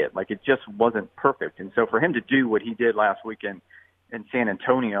see it. Like it just wasn't perfect. And so for him to do what he did last weekend in San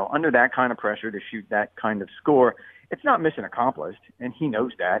Antonio, under that kind of pressure to shoot that kind of score, it's not mission accomplished. And he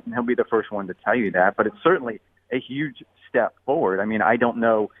knows that, and he'll be the first one to tell you that. But it's certainly a huge step forward. I mean, I don't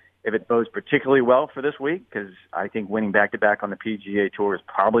know if it bodes particularly well for this week, because I think winning back-to-back on the PGA Tour is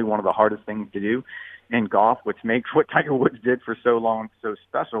probably one of the hardest things to do in golf, which makes what Tiger Woods did for so long so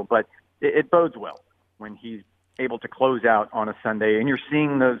special. But it bodes well when he's able to close out on a Sunday, and you're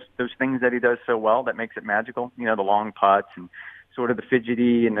seeing those things that he does so well that makes it magical. The long putts and sort of the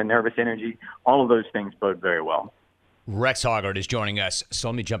fidgety and the nervous energy. All of those things bode very well. Rex Hoggard is joining us. So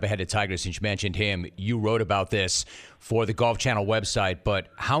let me jump ahead to Tiger since you mentioned him. You wrote about this for the Golf Channel website, but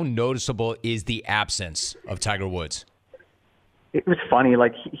how noticeable is the absence of Tiger Woods? It was funny.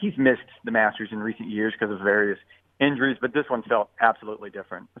 Like, he's missed the Masters in recent years because of various injuries, but this one felt absolutely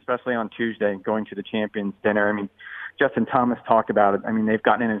different, especially on Tuesday going to the Champions Dinner. I mean, Justin Thomas talked about it. I mean, they've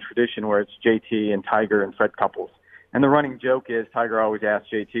gotten in a tradition where it's JT and Tiger and Fred Couples. And the running joke is Tiger always asks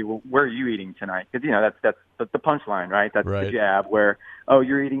JT, well, where are you eating tonight? Because, that's the punchline, right? That's right. The jab where, oh,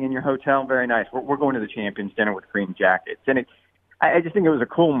 you're eating in your hotel? Very nice. We're going to the Champions Dinner with green jackets. And I just think it was a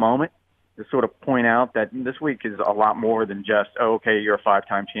cool moment to sort of point out that this week is a lot more than just, oh, okay, you're a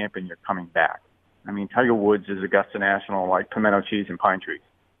 5-time champion, you're coming back. I mean, Tiger Woods is Augusta National like pimento cheese and pine trees.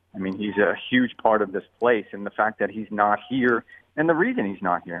 I mean, he's a huge part of this place, and the fact that he's not here, and the reason he's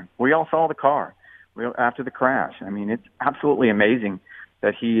not here. We all saw the car after the crash. I mean, it's absolutely amazing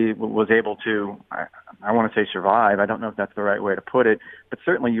that he was able to, I want to say survive. I don't know if that's the right way to put it, but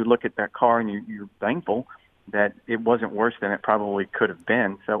certainly you look at that car and you're thankful that it wasn't worse than it probably could have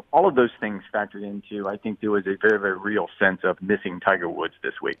been. So all of those things factored into, I think there was a very, very real sense of missing Tiger Woods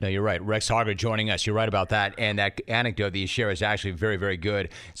this week. No, you're right. Rex Hoggard joining us. You're right about that. And that anecdote that you share is actually very, very good.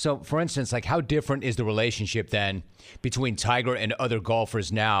 So, for instance, like how different is the relationship then between Tiger and other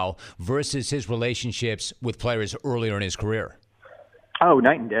golfers now versus his relationships with players earlier in his career? Oh,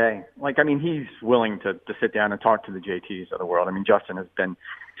 night and day. Like, I mean, he's willing to sit down and talk to the JTs of the world. I mean, Justin has been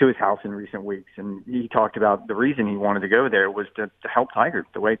to his house in recent weeks, and he talked about the reason he wanted to go there was to help Tiger,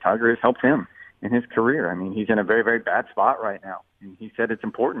 the way Tiger has helped him in his career. I mean, he's in a very, very bad spot right now. And he said it's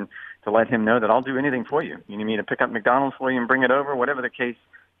important to let him know that I'll do anything for you. You need me to pick up McDonald's for you and bring it over, whatever the case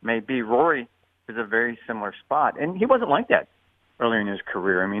may be. Rory is a very similar spot. And he wasn't like that earlier in his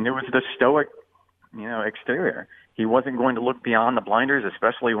career. I mean, there was the stoic, exterior. He wasn't going to look beyond the blinders,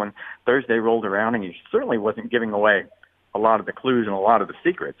 especially when Thursday rolled around, and he certainly wasn't giving away a lot of the clues and a lot of the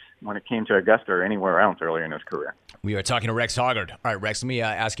secrets when it came to Augusta or anywhere else earlier in his career. We are talking to Rex Hoggard. All right, Rex, let me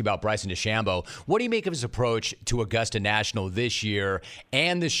ask you about Bryson DeChambeau. What do you make of his approach to Augusta National this year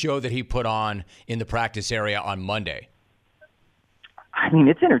and the show that he put on in the practice area on Monday? I mean,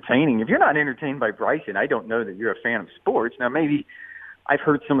 it's entertaining. If you're not entertained by Bryson, I don't know that you're a fan of sports. Now, maybe I've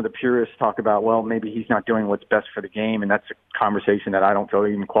heard some of the purists talk about, well, maybe he's not doing what's best for the game, and that's a conversation that I don't feel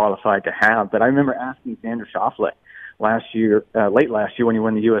even qualified to have. But I remember asking Xander Schauffele late last year when he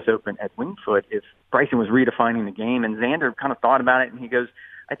won the U.S. Open at Winged Foot, if Bryson was redefining the game, and Xander kind of thought about it, and he goes,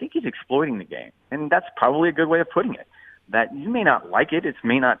 I think he's exploiting the game. And that's probably a good way of putting it, that you may not like it, it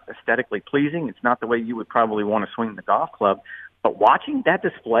may not aesthetically pleasing, it's not the way you would probably want to swing the golf club, but watching that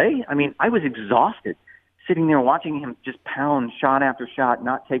display, I mean, I was exhausted sitting there watching him just pound shot after shot,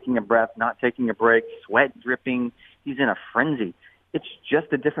 not taking a breath, not taking a break, sweat dripping. He's in a frenzy. It's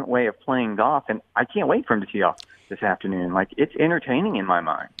just a different way of playing golf, and I can't wait for him to tee off this afternoon. Like, it's entertaining in my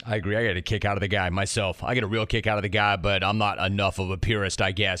mind. I agree. I get a kick out of the guy myself. I get a real kick out of the guy, but I'm not enough of a purist,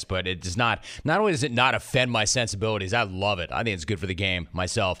 I guess. But it does not only does it not offend my sensibilities, I love it. I think it's good for the game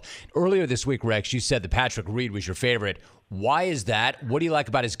myself. Earlier this week, Rex, you said that Patrick Reed was your favorite. Why is that? What do you like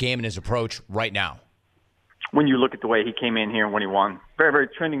about his game and his approach right now? When you look at the way he came in here and when he won, very, very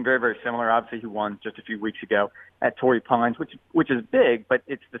trending, very, very similar. Obviously, he won just a few weeks ago at Torrey Pines, which is big, but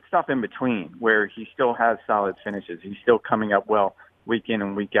it's the stuff in between where he still has solid finishes. He's still coming up well week in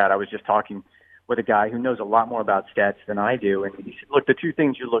and week out. I was just talking with a guy who knows a lot more about stats than I do, and he said, look, the two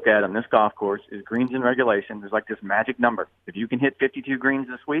things you look at on this golf course is greens and regulation. There's like this magic number. If you can hit 52 greens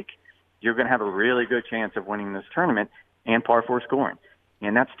this week, you're going to have a really good chance of winning this tournament, and par 4 scoring.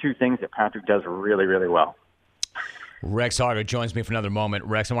 And that's two things that Patrick does really, really well. Rex Hoggard joins me for another moment.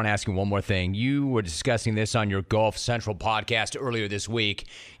 Rex, I want to ask you one more thing. You were discussing this on your Golf Central podcast earlier this week.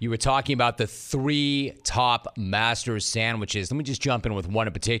 You were talking about the 3 top Masters sandwiches. Let me just jump in with one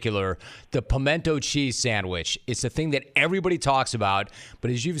in particular, the pimento cheese sandwich. It's the thing that everybody talks about,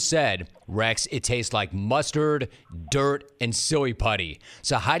 but as you've said, Rex, it tastes like mustard, dirt, and silly putty.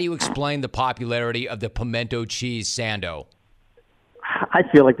 So how do you explain the popularity of the pimento cheese sando? I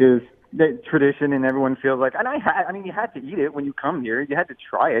feel like there's the tradition, and everyone feels like, and I mean, you had to eat it when you come here. You had to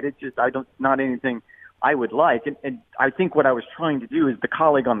try it. It's just, not anything I would like. And I think what I was trying to do is the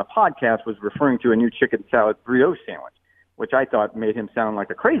colleague on the podcast was referring to a new chicken salad brioche sandwich, which I thought made him sound like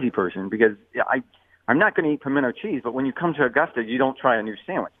a crazy person because I'm not going to eat pimento cheese, but when you come to Augusta, you don't try a new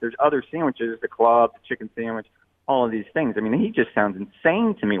sandwich. There's other sandwiches, the club, the chicken sandwich, all of these things. I mean, he just sounds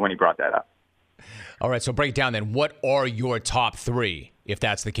insane to me when he brought that up. All right, so break it down then. What are your top 3, if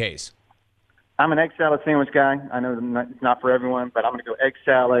that's the case? I'm an egg salad sandwich guy. I know it's not for everyone, but I'm going to go egg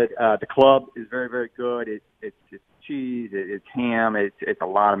salad. The club is very, very good. It's cheese, it's ham, it's a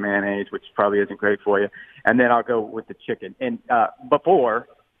lot of mayonnaise, which probably isn't great for you. And then I'll go with the chicken. And before,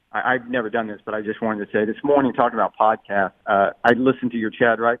 I've never done this, but I just wanted to say this morning talking about podcasts, I listened to your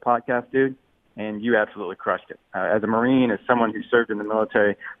Chad Wright podcast, dude, and you absolutely crushed it. As a Marine, as someone who served in the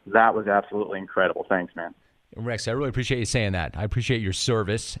military, that was absolutely incredible. Thanks, man. Rex, I really appreciate you saying that. I appreciate your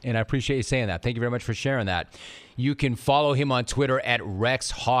service, and I appreciate you saying that. Thank you very much for sharing that. You can follow him on Twitter at Rex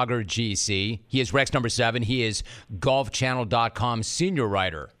Hoggard GC. He is Rex number 7. He is golfchannel.com senior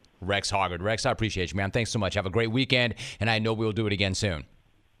writer, Rex Hoggard. Rex, I appreciate you, man. Thanks so much. Have a great weekend, and I know we'll do it again soon.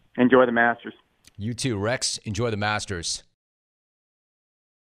 Enjoy the Masters. You too, Rex. Enjoy the Masters.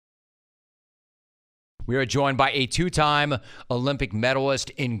 We are joined by a two-time Olympic medalist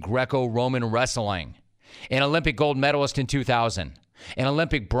in Greco-Roman wrestling, an Olympic gold medalist in 2000, an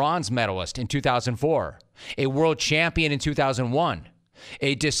Olympic bronze medalist in 2004, a world champion in 2001,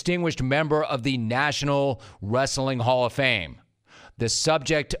 a distinguished member of the National Wrestling Hall of Fame, the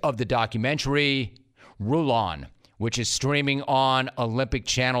subject of the documentary Rulon, which is streaming on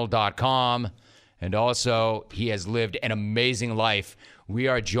OlympicChannel.com, and also he has lived an amazing life. We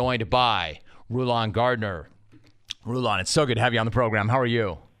are joined by Rulon Gardner. Rulon, it's so good to have you on the program. How are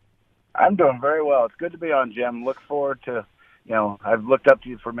you? I'm doing very well. It's good to be on, Jim. Look forward to, I've looked up to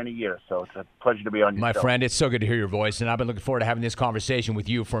you for many years, so it's a pleasure to be on your My show. friend, it's so good to hear your voice, and I've been looking forward to having this conversation with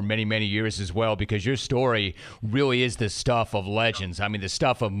you for many, many years as well, because your story really is the stuff of legends. I mean, the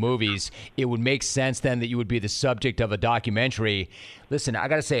stuff of movies. It would make sense then that you would be the subject of a documentary. Listen, I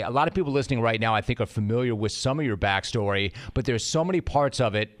got to say, a lot of people listening right now, I think, are familiar with some of your backstory, but there's so many parts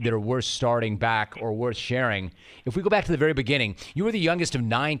of it that are worth starting back or worth sharing. If we go back to the very beginning, you were the youngest of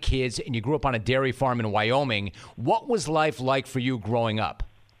 9 kids, and you grew up on a dairy farm in Wyoming. What was life like for you growing up?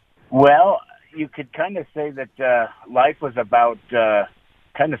 Well, you could kind of say that life was about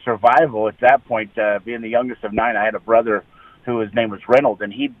kind of survival at that point. Being the youngest of 9, I had a brother who his name was Reynolds,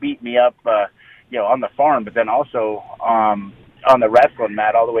 and he beat me up, on the farm, but then also on the wrestling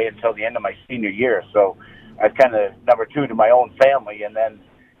mat all the way until the end of my senior year. So I was kind of number 2 to my own family. And then,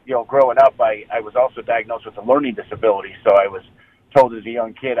 growing up, I was also diagnosed with a learning disability. So I was told as a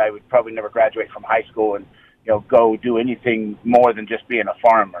young kid I would probably never graduate from high school and, go do anything more than just being a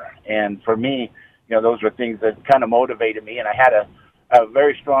farmer. And for me, those were things that kind of motivated me. And I had a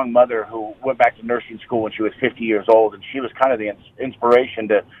very strong mother who went back to nursing school when she was 50 years old. And she was kind of the inspiration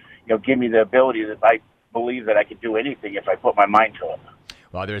to, give me the ability that I believe that I could do anything if I put my mind to it.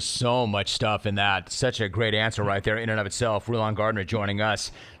 Well, there's so much stuff in that. Such a great answer right there in and of itself. Rulon Gardner joining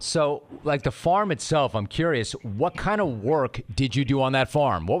us. So, like the farm itself, I'm curious, what kind of work did you do on that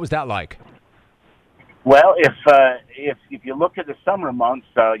farm? What was that like? Well, if you look at the summer months,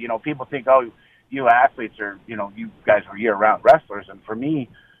 people think, oh, you athletes are, you guys were year-round wrestlers. And for me,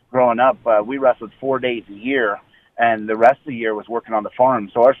 growing up, we wrestled 4 days a year, and the rest of the year was working on the farm.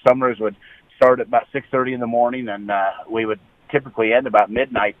 So our summers would start at about 6:30 in the morning, and we would typically end about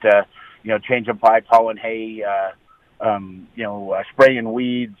midnight, changing pipes, hauling hay, spraying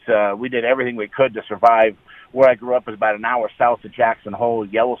weeds. We did everything we could to survive. Where I grew up is about an hour south of Jackson Hole,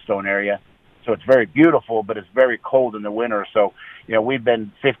 Yellowstone area. So it's very beautiful, but it's very cold in the winter. So, we've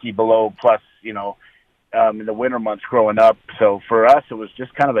been 50 below plus, in the winter months growing up. So for us, it was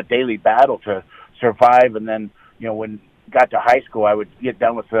just kind of a daily battle to survive. And then, when got to high school, I would get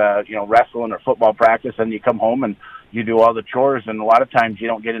done with, wrestling or football practice, and you come home and you do all the chores. And a lot of times you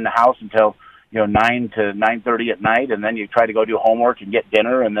don't get in the house until, 9 to 9:30 at night. And then you try to go do homework and get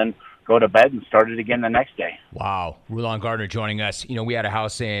dinner and then go to bed and start it again the next day. Wow. Rulon Gardner joining us. We had a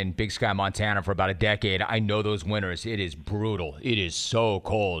house in Big Sky, Montana for about a decade. I know those winters. It is brutal. It is so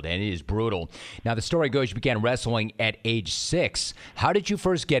cold, and it is brutal. Now, the story goes you began wrestling at age 6. How did you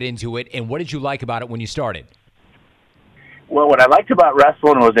first get into it, and what did you like about it when you started? Well, what I liked about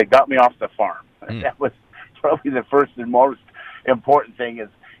wrestling was it got me off the farm. That was probably the first and most important thing, is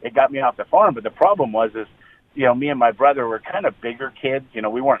it got me off the farm. But the problem was me and my brother were kind of bigger kids.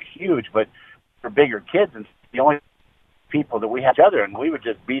 We weren't huge, but we're bigger kids, and the only people that we had each other, and we would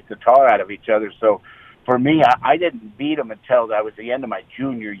just beat the tar out of each other. So for me, I didn't beat him until I was the end of my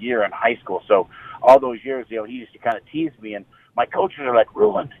junior year in high school. So all those years, he used to kind of tease me, and my coaches are like,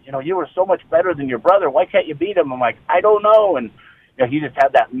 Rulon, you were so much better than your brother. Why can't you beat him? I'm like, I don't know. And he just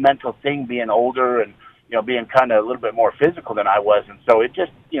had that mental thing, being older and being kind of a little bit more physical than I was. And so it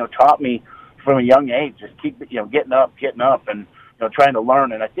just taught me from a young age, just keep getting up, and trying to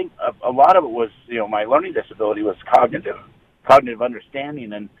learn. And I think a lot of it was my learning disability was cognitive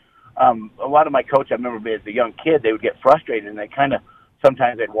understanding. And a lot of my coaches, I remember as a young kid, they would get frustrated, and they kind of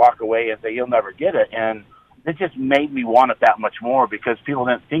sometimes they'd walk away and say, you'll never get it. And it just made me want it that much more, because people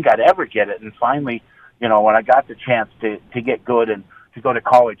didn't think I'd ever get it. And finally, when I got the chance to get good and to go to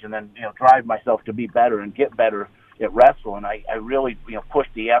college, and then drive myself to be better and get better at wrestling, I really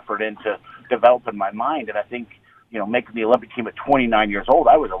pushed the effort into developing my mind. And I think making the Olympic team at 29 years old,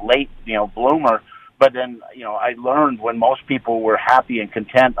 I was a late bloomer. But then I learned when most people were happy and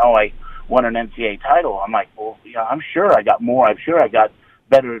content, I won an NCAA title. I'm like, well, I'm sure I got more. I'm sure I got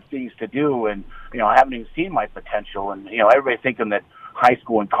better things to do, and I haven't even seen my potential. And everybody thinking that high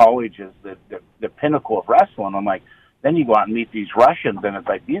school and college is the pinnacle of wrestling. I'm like, then you go out and meet these Russians, and it's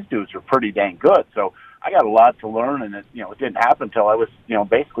like, these dudes are pretty dang good. So I got a lot to learn, and it didn't happen until I was,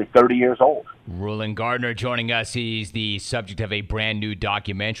 basically 30 years old. Rulon Gardner joining us. He's the subject of a brand new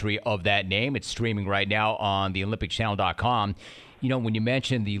documentary of that name. It's streaming right now on the OlympicChannel.com. When you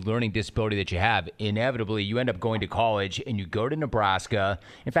mention the learning disability that you have, inevitably you end up going to college and you go to Nebraska.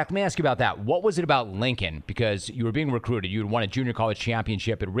 In fact, let me ask you about that. What was it about Lincoln? Because you were being recruited. You had won a junior college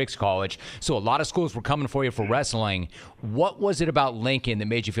championship at Ricks College. So a lot of schools were coming for you for wrestling. What was it about Lincoln that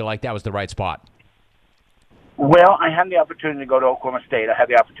made you feel like that was the right spot? Well, I had the opportunity to go to Oklahoma State. I had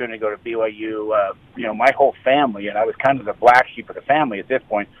the opportunity to go to BYU. My whole family, and I was kind of the black sheep of the family at this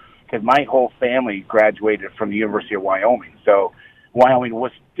point, because my whole family graduated from the University of Wyoming. So Wyoming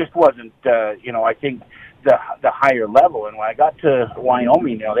wasn't I think the higher level. And when I got to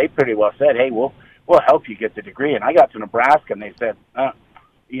Wyoming, they pretty well said, hey, we'll help you get the degree. And I got to Nebraska and they said,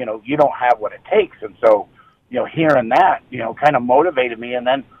 you don't have what it takes. And so, hearing that, kind of motivated me. And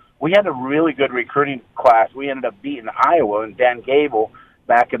then we had a really good recruiting class. We ended up beating Iowa and Dan Gable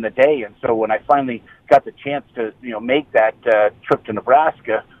back in the day. And so when I finally got the chance to, make that trip to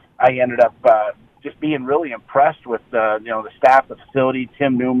Nebraska, I ended up just being really impressed with the staff, the facility,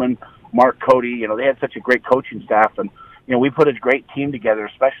 Tim Newman, Mark Cody. They had such a great coaching staff, and we put a great team together,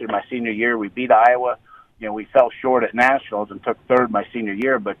 especially my senior year. We beat Iowa. We fell short at nationals and took third my senior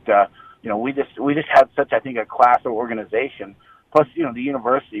year, but we just had such, I think, a class of organization. Plus, the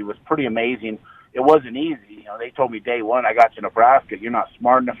university was pretty amazing. It wasn't easy. They told me day one I got to Nebraska, you're not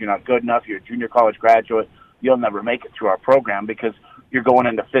smart enough, you're not good enough, you're a junior college graduate, you'll never make it through our program because you're going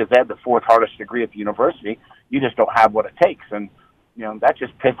into phys ed, the fourth hardest degree at the university. You just don't have what it takes. And, that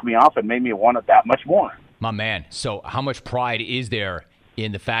just pissed me off and made me want it that much more. My man, so how much pride is there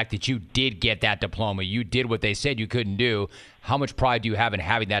in the fact that you did get that diploma? You did what they said you couldn't do. How much pride do you have in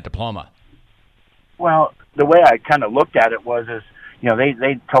having that diploma? Well, the way I kind of looked at it was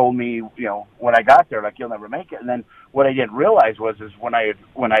they told me, when I got there, like, you'll never make it. And then what I didn't realize was when I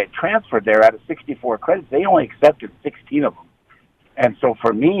had transferred there out of 64 credits, they only accepted 16 of them. And so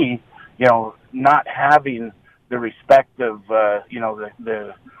for me, not having the respect of,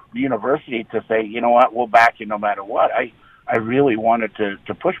 the university to say, you know what, we'll back you no matter what, I really wanted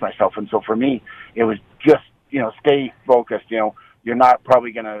to push myself. And so for me, it was just, stay focused. You're not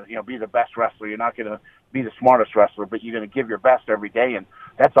probably going to, be the best wrestler. You're not going to be the smartest wrestler, but you're going to give your best every day. And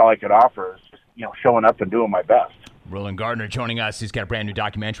that's all I could offer is just, showing up and doing my best. Rulon Gardner joining us. He's got a brand new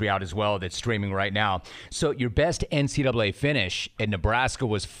documentary out as well that's streaming right now. So your best NCAA finish at Nebraska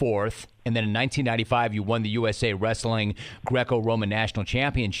was 4th, and then in 1995 you won the USA Wrestling Greco-Roman National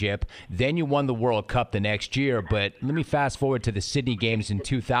Championship. Then you won the World Cup the next year, but let me fast forward to the Sydney Games in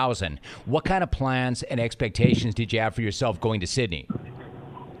 2000. What kind of plans and expectations did you have for yourself going to Sydney?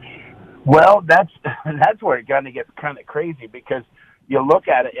 Well, that's where it kind of gets kind of crazy because you look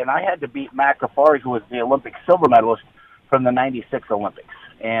at it, and I had to beat Matt Ghaffari, who was the Olympic silver medalist from the 96 Olympics.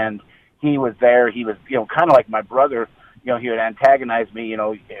 And he was there. He was, kind of like my brother. He would antagonize me,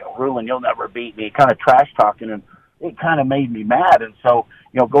 Rulon, you'll never beat me, kind of trash talking. And it kind of made me mad. And so,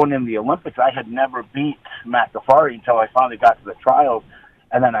 going into the Olympics, I had never beat Matt Ghaffari until I finally got to the trials.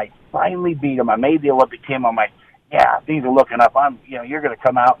 And then I finally beat him. I made the Olympic team. I'm like, yeah, things are looking up. You're going to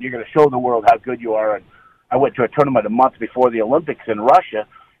come out and you're going to show the world how good you are. And I went to a tournament a month before the Olympics in Russia,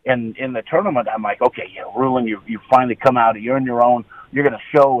 and in the tournament, I'm like, okay, Rulon, you finally come out, you're on your own, you're going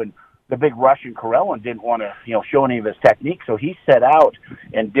to show, and the big Russian Karelin didn't want to, show any of his technique, so he set out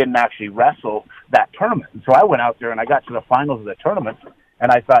and didn't actually wrestle that tournament. And so I went out there, and I got to the finals of the tournament,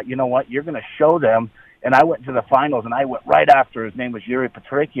 and I thought, you know what, you're going to show them, and I went to the finals, and I went right after, his name was Yuri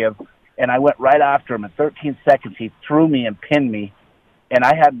Petrikiev, and I went right after him. In 13 seconds, he threw me and pinned me, and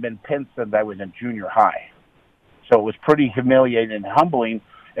I hadn't been pinned since I was in junior high. So it was pretty humiliating and humbling,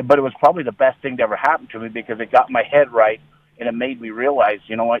 but it was probably the best thing to ever happen to me because it got my head right and it made me realize,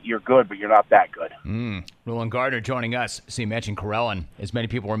 you know what, you're good, but you're not that good. Rulon Gardner joining us. So you mentioned Karelin. As many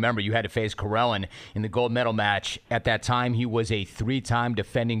people remember, you had to face Karelin in the gold medal match. At that time, he was a 3-time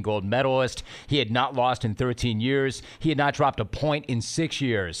defending gold medalist. He had not lost in 13 years. He had not dropped a point in 6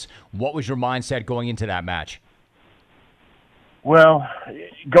 years. What was your mindset going into that match? Well,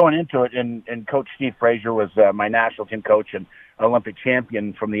 going into it, and Coach Steve Frazier was my national team coach and Olympic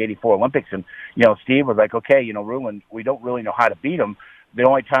champion from the 84 Olympics. And, Steve was like, okay, Rulon, we don't really know how to beat him. The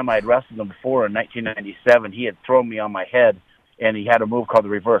only time I had wrestled him before in 1997, he had thrown me on my head, and he had a move called the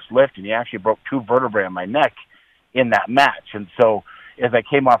reverse lift, and he actually broke 2 vertebrae on my neck in that match. And so as I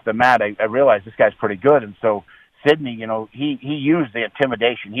came off the mat, I realized this guy's pretty good. And so Sydney, he used the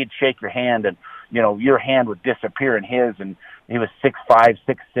intimidation. He'd shake your hand, and, your hand would disappear in his, and he was 6'5",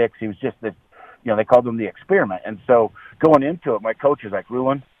 6'6". He was just they called him the experiment. And so going into it, my coach was like,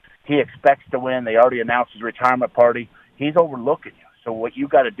 Rulon, he expects to win. They already announced his retirement party. He's overlooking you. So what you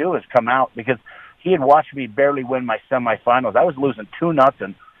got to do is come out, because he had watched me barely win my semifinals. I was losing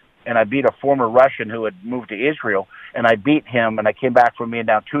 2-0, and I beat a former Russian who had moved to Israel, and I beat him, and I came back from being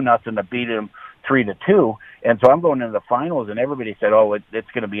down 2-0 to beat him 3-2. And so I'm going into the finals, and everybody said, oh,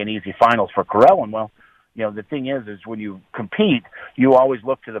 it's going to be an easy finals for Karelin. Well, the thing is when you compete, you always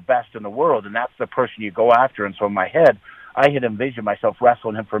look to the best in the world, and that's the person you go after. And so in my head, I had envisioned myself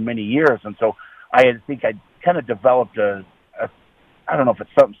wrestling him for many years, and so I think I kind of developed I don't know if it's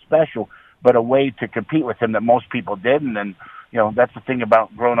something special, but a way to compete with him that most people didn't. And, that's the thing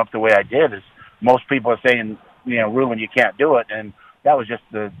about growing up the way I did, is most people are saying, Rulin, you can't do it. And that was just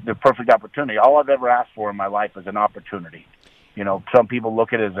the perfect opportunity. All I've ever asked for in my life is an opportunity. Some people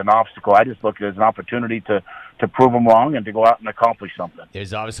look at it as an obstacle. I just look at it as an opportunity to prove them wrong and to go out and accomplish something.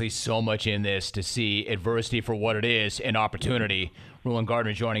 There's obviously so much in this to see adversity for what it is, an opportunity. Rulin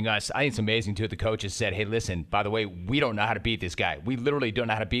Gardner joining us. I think it's amazing, too, the coaches said, hey, listen, by the way, we don't know how to beat this guy. We literally don't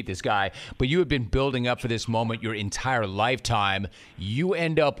know how to beat this guy. But you have been building up for this moment your entire lifetime. You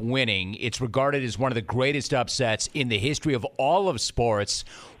end up winning. It's regarded as one of the greatest upsets in the history of all of sports.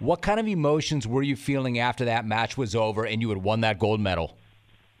 What kind of emotions were you feeling after that match was over and you had won that gold medal?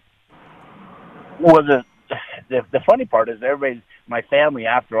 Well, the funny part is everybody, my family,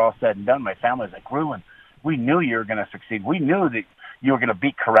 after all said and done, my family was like, Rulin, we knew you were going to succeed. We knew that you were going to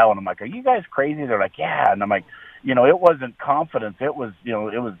beat Karelin. I'm like, are you guys crazy? They're like, yeah. And I'm like, it wasn't confidence. It was,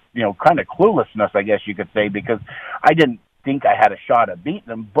 kind of cluelessness, I guess you could say, because I didn't think I had a shot at beating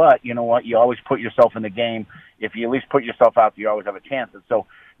them. But you know what? You always put yourself in the game. If you at least put yourself out there, you always have a chance. And so,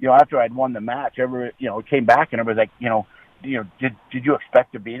 after I'd won the match, it came back and everybody's like, did you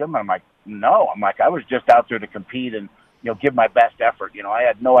expect to beat him? I'm like, no. I'm like, I was just out there to compete and, give my best effort. I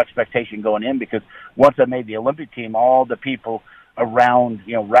had no expectation going in, because once I made the Olympic team, all the people around,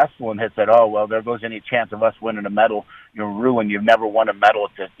 wrestling had said, oh, well, there goes any chance of us winning a medal. Rulin, you've never won a medal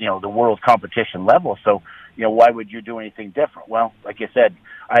at the world competition level. So, why would you do anything different? Well, like you said,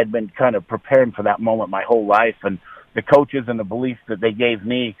 I had been kind of preparing for that moment my whole life, and the coaches and the belief that they gave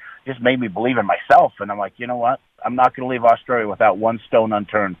me just made me believe in myself. And I'm like, you know what? I'm not going to leave Australia without one stone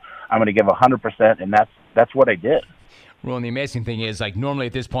unturned. I'm going to give 100%, and that's what I did. Rulin, the amazing thing is, normally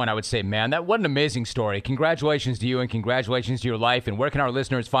at this point I would say, man, that what an amazing story. Congratulations to you and congratulations to your life. And where can our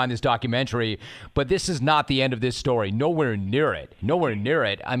listeners find this documentary? But this is not the end of this story. Nowhere near it. Nowhere near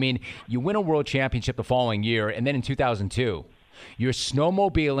it. I mean, you win a world championship the following year, and then in 2002, you're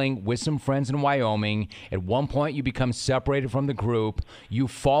snowmobiling with some friends in Wyoming. At one point, you become separated from the group. You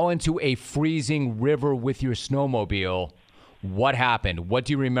fall into a freezing river with your snowmobile. What happened? What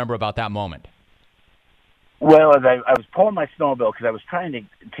do you remember about that moment? Well, as I was pulling my snowmobile because I was trying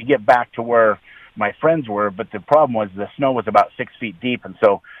to get back to where my friends were, but the problem was the snow was about 6 feet deep, and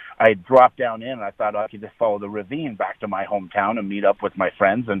so I dropped down in, and I thought I could just follow the ravine back to my hometown and meet up with my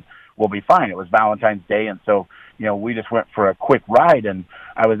friends, and we'll be fine. It was Valentine's Day, and so, we just went for a quick ride, and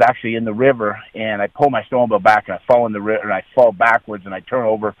I was actually in the river, and I pull my snowmobile back, and I fall in the river, and I fall backwards, and I turn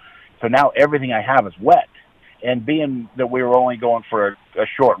over. So now everything I have is wet. And being that we were only going for a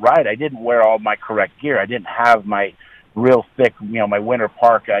short ride, I didn't wear all my correct gear. I didn't have my real thick, my winter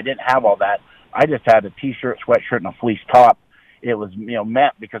parka. I didn't have all that. I just had a T-shirt, sweatshirt, and a fleece top. It was,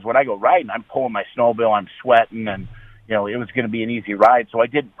 meant because when I go riding, I'm pulling my snowmobile, I'm sweating, and, it was going to be an easy ride. So I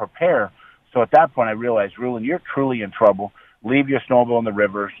didn't prepare. So at that point, I realized, Rulin, you're truly in trouble. Leave your snowmobile in the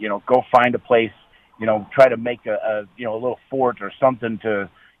river. Go find a place. Try to make a little fort or something to,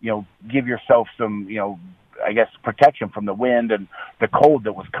 give yourself some, I guess, protection from the wind and the cold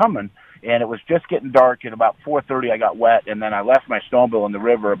that was coming. And it was just getting dark. At about 4:30, I got wet, and then I left my snowmobile in the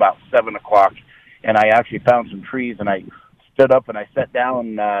river about 7 o'clock, and I actually found some trees, and I stood up and I sat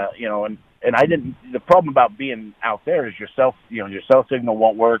down, and I didn't. The problem about being out there is your cell signal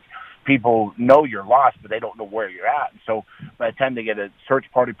won't work. People know you're lost, but they don't know where you're at. And so by the time they get a search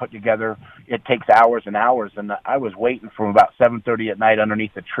party put together, it takes hours and hours. And I was waiting from about 7:30 at night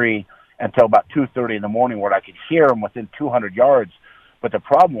underneath a tree until about 2:30 in the morning, where I could hear them within 200 yards. But the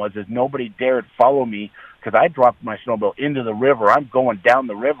problem was nobody dared follow me because I dropped my snowmobile into the river. I'm going down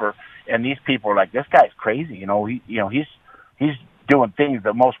the river, and these people are like, "This guy's crazy. He's doing things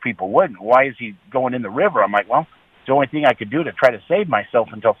that most people wouldn't. Why is he going in the river?" I'm like, well, it's the only thing I could do to try to save myself,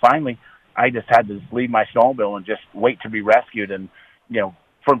 until finally I just had to leave my snowmobile and just wait to be rescued. And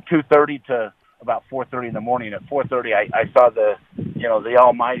from 2:30 to about 4:30 in the morning. At 4:30, I saw the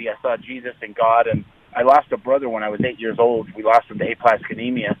Almighty. I saw Jesus and God, and I lost a brother when I was 8 years old. We lost him to aplastic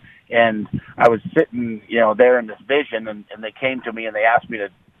anemia, and I was sitting, there in this vision, and they came to me and they asked me to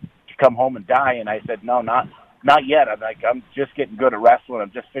come home and die, and I said, no, not not yet. I'm just getting good at wrestling.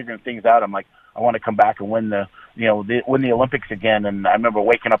 I'm just figuring things out. I'm like, I want to come back and win the Olympics again. And I remember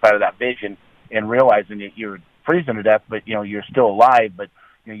waking up out of that vision and realizing that you're freezing to death, but you're still alive, but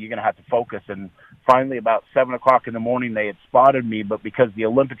you're going to have to focus. And finally, about 7:00 in the morning, they had spotted me, but because the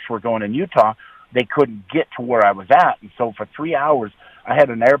Olympics were going in Utah, they couldn't get to where I was at. And so for 3 hours, I had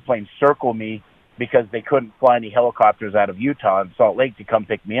an airplane circle me because they couldn't fly any helicopters out of Utah and Salt Lake to come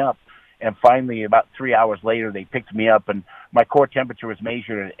pick me up. And finally, about 3 hours later, they picked me up, and my core temperature was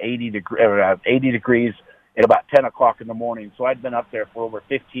measured at 80 degrees at about 10:00 in the morning. So I'd been up there for over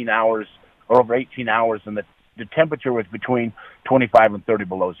 15 hours or over 18 hours, and the temperature was between 25 and 30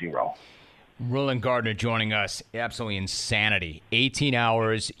 below zero. Roland Gardner joining us. Absolutely insanity. 18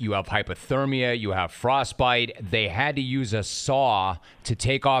 hours, you have hypothermia, you have frostbite. They had to use a saw to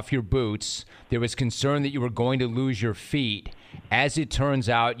take off your boots. There was concern that you were going to lose your feet. As it turns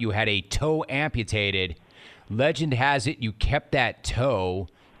out, you had a toe amputated. Legend has it you kept that toe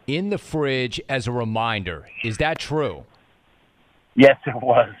in the fridge as a reminder. Is that true? Yes, it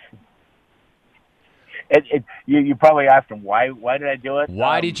was. You probably asked him, why did I do it?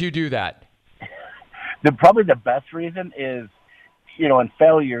 Why did you do that? Probably the best reason is, in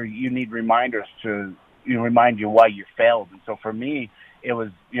failure, you need reminders to remind you why you failed. And so for me, it was,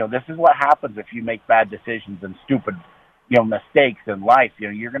 this is what happens if you make bad decisions and stupid, mistakes in life.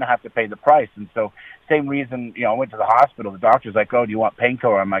 You're going to have to pay the price. And so same reason, I went to the hospital. The doctor's like, oh, do you want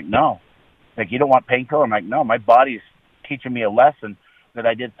painkiller? I'm like, no. Like, you don't want painkiller? I'm like, no, my body's teaching me a lesson that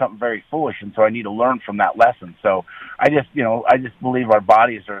I did something very foolish, and so I need to learn from that lesson. So I just believe our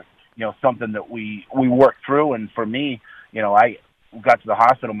bodies are, something that we work through. And for me, I got to the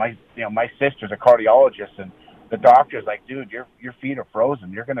hospital. My sister's a cardiologist, and the doctor's like, dude, your feet are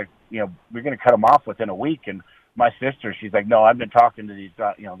frozen. We're gonna cut them off within a week. And my sister, she's like, no, I've been talking to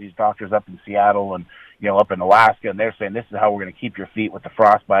these doctors up in Seattle and up in Alaska, and they're saying this is how we're going to keep your feet with the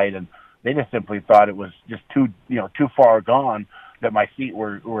frostbite. And they just simply thought it was just too far gone, that my feet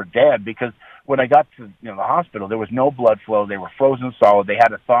were dead, because when I got to the hospital, there was no blood flow. They were frozen solid. They had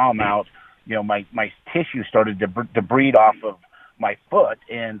to thaw them out. My tissue started to breed off of my foot,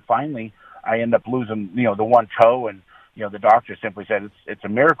 and finally I ended up losing the one toe. And the doctor simply said, it's a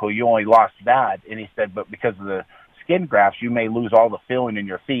miracle you only lost that. And he said, but because of the skin grafts, you may lose all the feeling in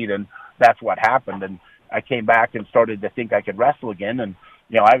your feet. And that's what happened. And I came back and started to think I could wrestle again, and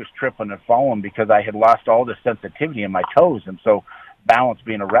I was tripping and falling because I had lost all the sensitivity in my toes. And so balance,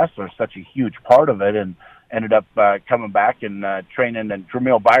 being a wrestler, is such a huge part of it, and ended up coming back and training. And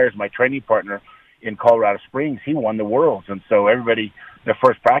Dramil Byers, my training partner in Colorado Springs, he won the Worlds. And so everybody, their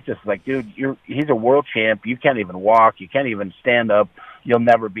first practice is like, dude, he's a world champ. You can't even walk. You can't even stand up. You'll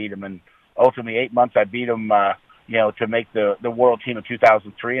never beat him. And ultimately, 8 months, I beat him, to make the world team in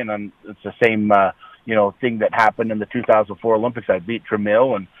 2003. And then it's the same thing that happened in the 2004 Olympics. I beat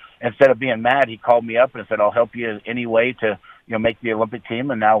Dramil, and instead of being mad, he called me up and said, I'll help you any way to, make the Olympic team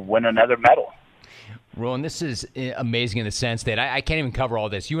and now win another medal. Roland, this is amazing in the sense that I can't even cover all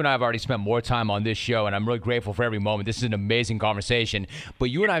this. You and I have already spent more time on this show, and I'm really grateful for every moment. This is an amazing conversation.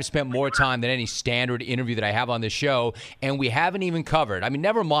 But you and I have spent more time than any standard interview that I have on this show, and we haven't even covered. I mean,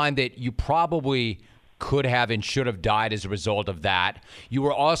 never mind that you probably could have and should have died as a result of that. You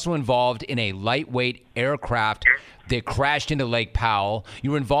were also involved in a lightweight aircraft that crashed into Lake Powell.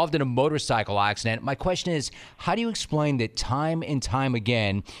 You were involved in a motorcycle accident. My question is, how do you explain that time and time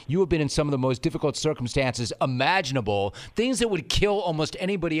again, you have been in some of the most difficult circumstances imaginable, things that would kill almost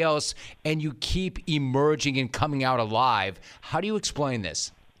anybody else, and you keep emerging and coming out alive? How do you explain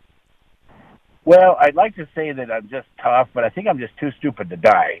this? Well, I'd like to say that I'm just tough, but I think I'm just too stupid to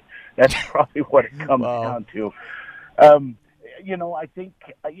die. That's probably what it comes down to. I think,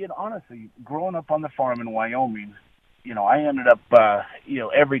 honestly, growing up on the farm in Wyoming, I ended up,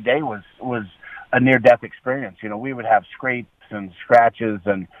 every day was a near-death experience. We would have scrapes and scratches,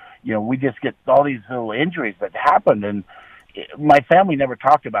 and, we just get all these little injuries that happened. And my family never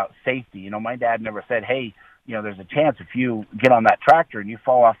talked about safety. My dad never said, hey, there's a chance if you get on that tractor and you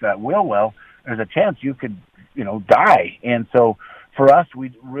fall off that wheel well, there's a chance you could, die. And so for us,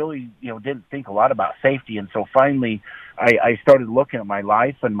 we really, didn't think a lot about safety. And so finally, I started looking at my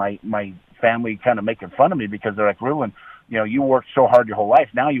life, and my family kind of making fun of me because they're like, Ruland, you worked so hard your whole life.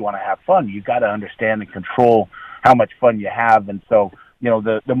 Now you want to have fun. You got to understand and control how much fun you have. And so,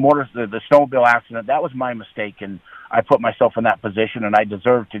 the snowmobile accident, that was my mistake. And I put myself in that position, and I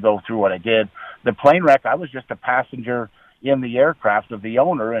deserved to go through what I did. The plane wreck, I was just a passenger in the aircraft of the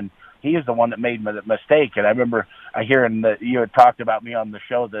owner, and he is the one that made the mistake. And I remember hearing that you had talked about me on the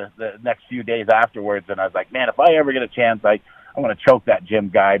show the next few days afterwards, and I was like, man, if I ever get a chance, I want to choke that Jim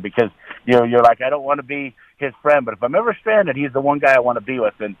guy, because you're like, I don't want to be his friend, but if I'm ever stranded, he's the one guy I want to be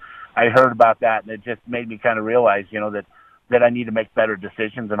with. And I heard about that, and it just made me kind of realize, that I need to make better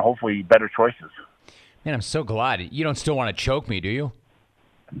decisions and hopefully better choices. Man, I'm so glad. You don't still want to choke me, do you?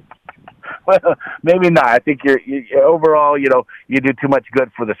 Well, maybe not. I think you're overall, you do too much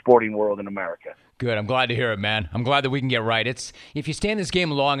good for the sporting world in America. Good. I'm glad to hear it, man. I'm glad that we can get right. If you stay in this game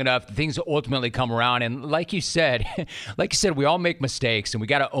long enough, things ultimately come around. And like you said, we all make mistakes, and we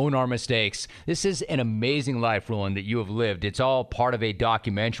got to own our mistakes. This is an amazing life, Roland, that you have lived. It's all part of a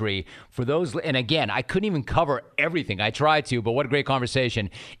documentary for those. And again, I couldn't even cover everything. I tried to, but what a great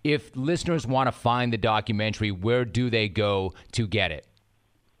conversation. If listeners want to find the documentary, where do they go to get it?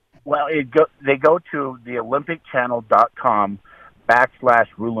 Well, they go to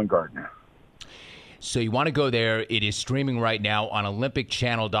theolympicchannel.com/Roland Gardner. So you want to go there. It is streaming right now on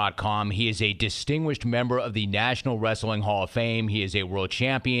OlympicChannel.com. He is a distinguished member of the National Wrestling Hall of Fame. He is a world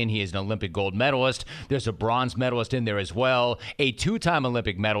champion. He is an Olympic gold medalist. There's a bronze medalist in there as well. A 2-time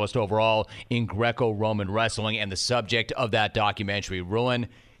Olympic medalist overall in Greco-Roman wrestling, and the subject of that documentary. Roland,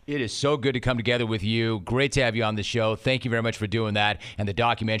 it is so good to come together with you. Great to have you on the show. Thank you very much for doing that. And the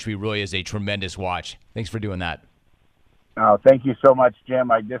documentary really is a tremendous watch. Thanks for doing that. Oh, thank you so much, Jim.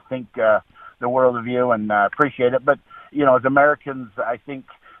 I just think the world of you and appreciate it. But, as Americans, I think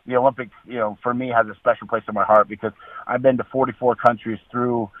the Olympics, for me has a special place in my heart because I've been to 44 countries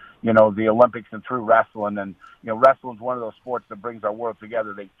through, the Olympics and through wrestling. And, wrestling is one of those sports that brings our world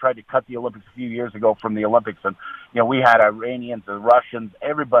together. They tried to cut the Olympics a few years ago from the Olympics. And, we had Iranians, the Russians,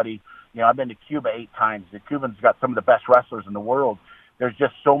 everybody. I've been to Cuba 8 times. The Cubans got some of the best wrestlers in the world. There's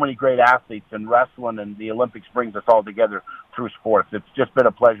just so many great athletes, and wrestling and the Olympics brings us all together through sports. It's just been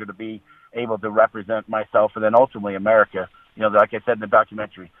a pleasure to be able to represent myself and then ultimately America. Like I said in the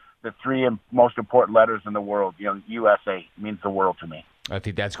documentary, the 3 most important letters in the world, USA means the world to me. I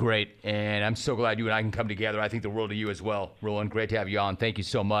think that's great, and I'm so glad you and I can come together. I think the world of you as well. Roland, great to have you on. Thank you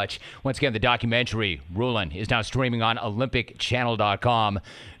so much. Once again, the documentary, Roland, is now streaming on OlympicChannel.com.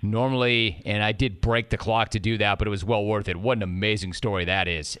 Normally, and I did break the clock to do that, but it was well worth it. What an amazing story that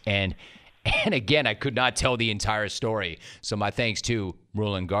is. And again, I could not tell the entire story, so my thanks to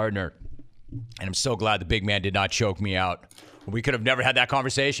Roland Gardner. And I'm so glad the big man did not choke me out. We could have never had that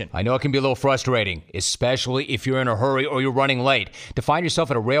conversation. I know it can be a little frustrating, especially if you're in a hurry or you're running late, to find yourself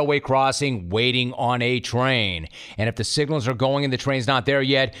at a railway crossing waiting on a train. And if the signals are going and the train's not there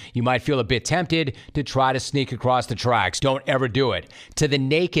yet, you might feel a bit tempted to try to sneak across the tracks. Don't ever do it. To the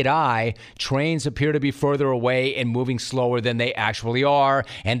naked eye, trains appear to be further away and moving slower than they actually are,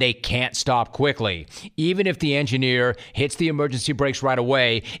 and they can't stop quickly. Even if the engineer hits the emergency brakes right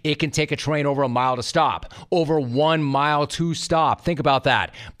away, it can take a train over a mile to stop, over 1 mile to stop. Think about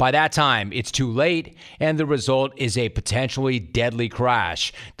that. By that time, it's too late, and the result is a potentially deadly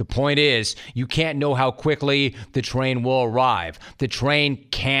crash. The point is, you can't know how quickly the train will arrive. The train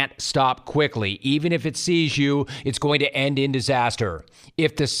can't stop quickly. Even if it sees you, it's going to end in disaster.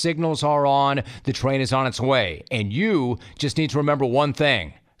 If the signals are on, the train is on its way, and you just need to remember one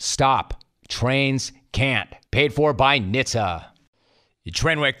thing. Stop. Trains can't. Paid for by NHTSA.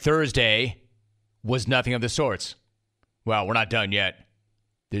 Trainwreck Thursday was nothing of the sorts. Well, we're not done yet.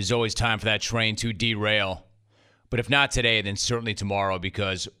 There's always time for that train to derail. But if not today, then certainly tomorrow,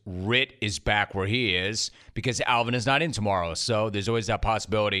 because Rit is back where he is, because Alvin is not in tomorrow. So there's always that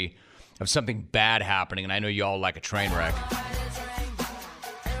possibility of something bad happening, and I know you all like a train wreck.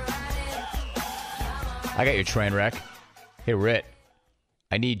 I got your train wreck. Hey, Rit,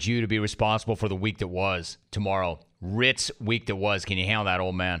 I need you to be responsible for the week that was tomorrow. Rit's week that was. Can you handle that,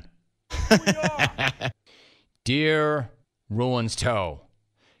 old man? Dear Roland's Toe,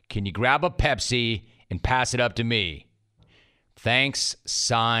 can you grab a Pepsi and pass it up to me? Thanks,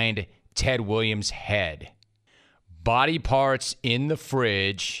 signed, Ted Williams Head. Body parts in the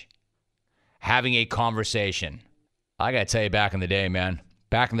fridge, having a conversation. I got to tell you, back in the day, man.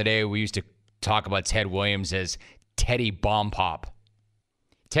 Back in the day, we used to talk about Ted Williams as Teddy Bomb Pop.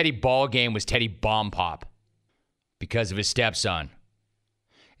 Teddy Ballgame was Teddy Bomb Pop because of his stepson.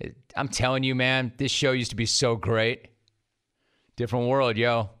 I'm telling you, man, this show used to be so great. Different world,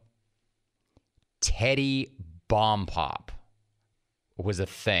 yo. Teddy Bomb Pop was a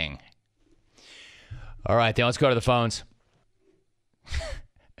thing. All right, then let's go to the phones.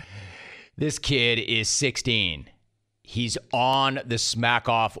 This kid is 16. He's on the Smack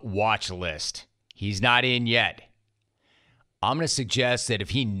Off watch list. He's not in yet. I'm going to suggest that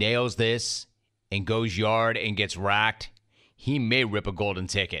if he nails this and goes yard and gets racked, he may rip a golden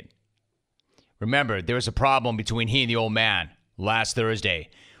ticket. Remember, there was a problem between he and the old man last Thursday.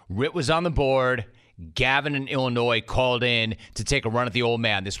 Rit was on the board, Gavin in Illinois called in to take a run at the old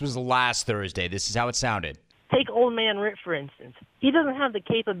man. This was last Thursday. This is how it sounded. Take old man Ritt, for instance. He doesn't have the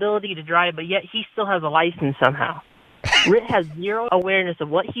capability to drive, but yet he still has a license somehow. Ritt has zero awareness of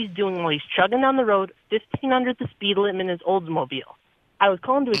what he's doing while he's chugging down the road 15 under the speed limit in his Oldsmobile. I was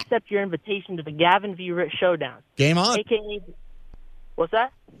calling to accept your invitation to the Gavin v. Ritt showdown. Game on. AKA, what's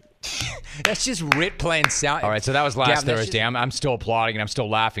that? That's just Ritt playing sound. All right, so that was last Thursday. I'm still applauding and I'm still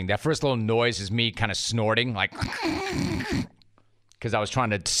laughing. That first little noise is me kind of snorting, like, because I was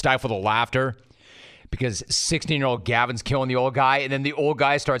trying to stifle the laughter. Because 16-year-old Gavin's killing the old guy, and then the old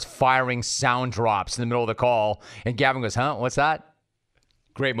guy starts firing sound drops in the middle of the call, and Gavin goes, huh, what's that?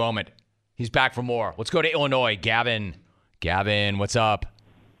 Great moment. He's back for more. Let's go to Illinois. Gavin, what's up?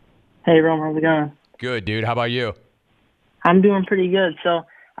 Hey, Rome, how's it going? Good, dude. How about you? I'm doing pretty good. So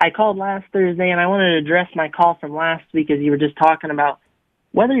I called last Thursday, and I wanted to address my call from last week as you were just talking about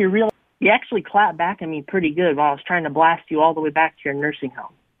whether you realize you actually clapped back at me pretty good while I was trying to blast you all the way back to your nursing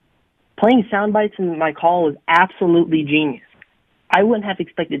home. Playing sound bites in my call was absolutely genius. I wouldn't have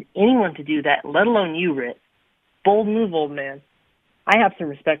expected anyone to do that, let alone you, Ritt. Bold move, old man. I have some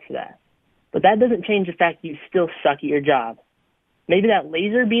respect for that. But that doesn't change the fact you still suck at your job. Maybe that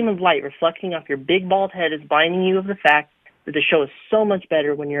laser beam of light reflecting off your big bald head is blinding you of the fact that the show is so much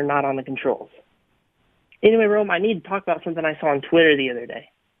better when you're not on the controls. Anyway, Rome, I need to talk about something I saw on Twitter the other day.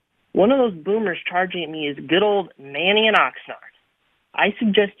 One of those boomers charging at me is good old Manny and Oxnard. I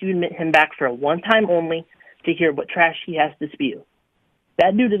suggest you admit him back for a one-time only to hear what trash he has to spew.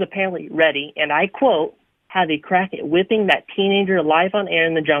 That dude is apparently ready, and I quote, have a crack at whipping that teenager live on air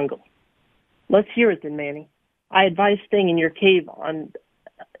in the jungle. Let's hear it then, Manny. I advise staying in your cave on...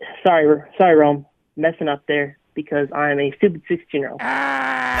 Sorry, Rome. Messing up there because I'm a stupid 16-year-old.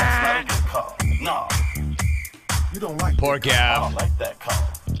 That's not a good call. No. You don't like Poor Gav. I don't like that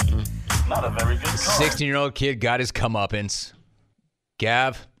call. Not a very good call. 16-year-old kid got his comeuppance.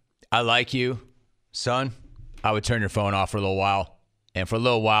 Gav, I like you. Son, I would turn your phone off for a little while. And for a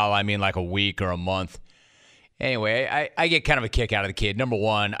little while, I mean like a week or a month. Anyway, I get kind of a kick out of the kid. Number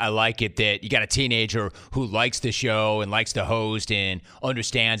one, I like it that you got a teenager who likes the show and likes to host and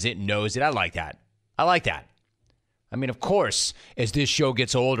understands it and knows it. I like that. I mean, of course, as this show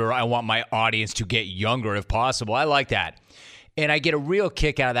gets older, I want my audience to get younger if possible. I like that. And I get a real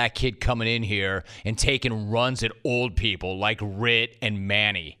kick out of that kid coming in here and taking runs at old people like Ritt and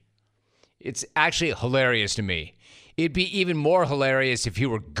Manny. It's actually hilarious to me. It'd be even more hilarious if he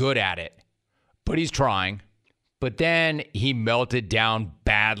were good at it. But he's trying. But then he melted down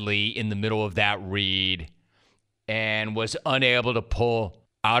badly in the middle of that read and was unable to pull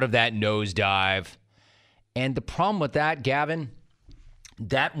out of that nosedive. And the problem with that, Gavin,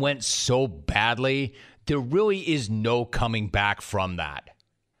 that went so badly, there really is no coming back from that.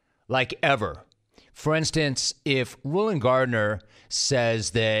 Like ever. For instance, if Roland Gardner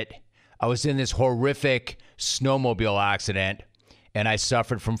says that I was in this horrific snowmobile accident and I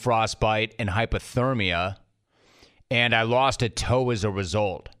suffered from frostbite and hypothermia and I lost a toe as a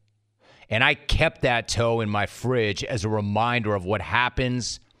result, and I kept that toe in my fridge as a reminder of what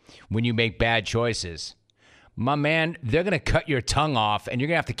happens when you make bad choices, my man, they're going to cut your tongue off and you're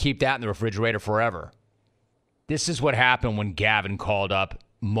going to have to keep that in the refrigerator forever. This is what happened when Gavin called up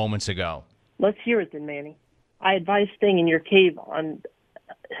moments ago. Let's hear it then, Manny. I advise staying in your cave on...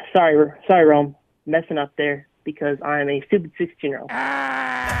 Sorry, Rome. Messing up there because I'm a stupid 16-year-old.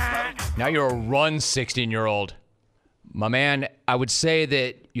 Now you're a run 16-year-old. My man, I would say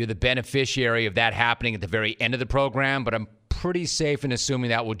that you're the beneficiary of that happening at the very end of the program, but I'm pretty safe in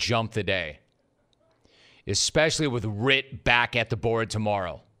assuming that will jump the day. Especially with Ritt back at the board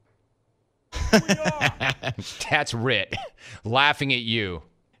tomorrow. That's Ritt laughing at you.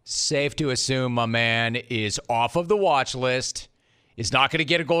 Safe to assume my man is off of the watch list, is not going to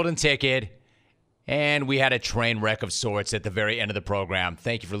get a golden ticket, and we had a train wreck of sorts at the very end of the program.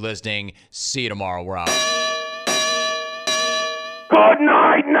 Thank you for listening. See you tomorrow. We're out. Good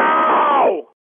night,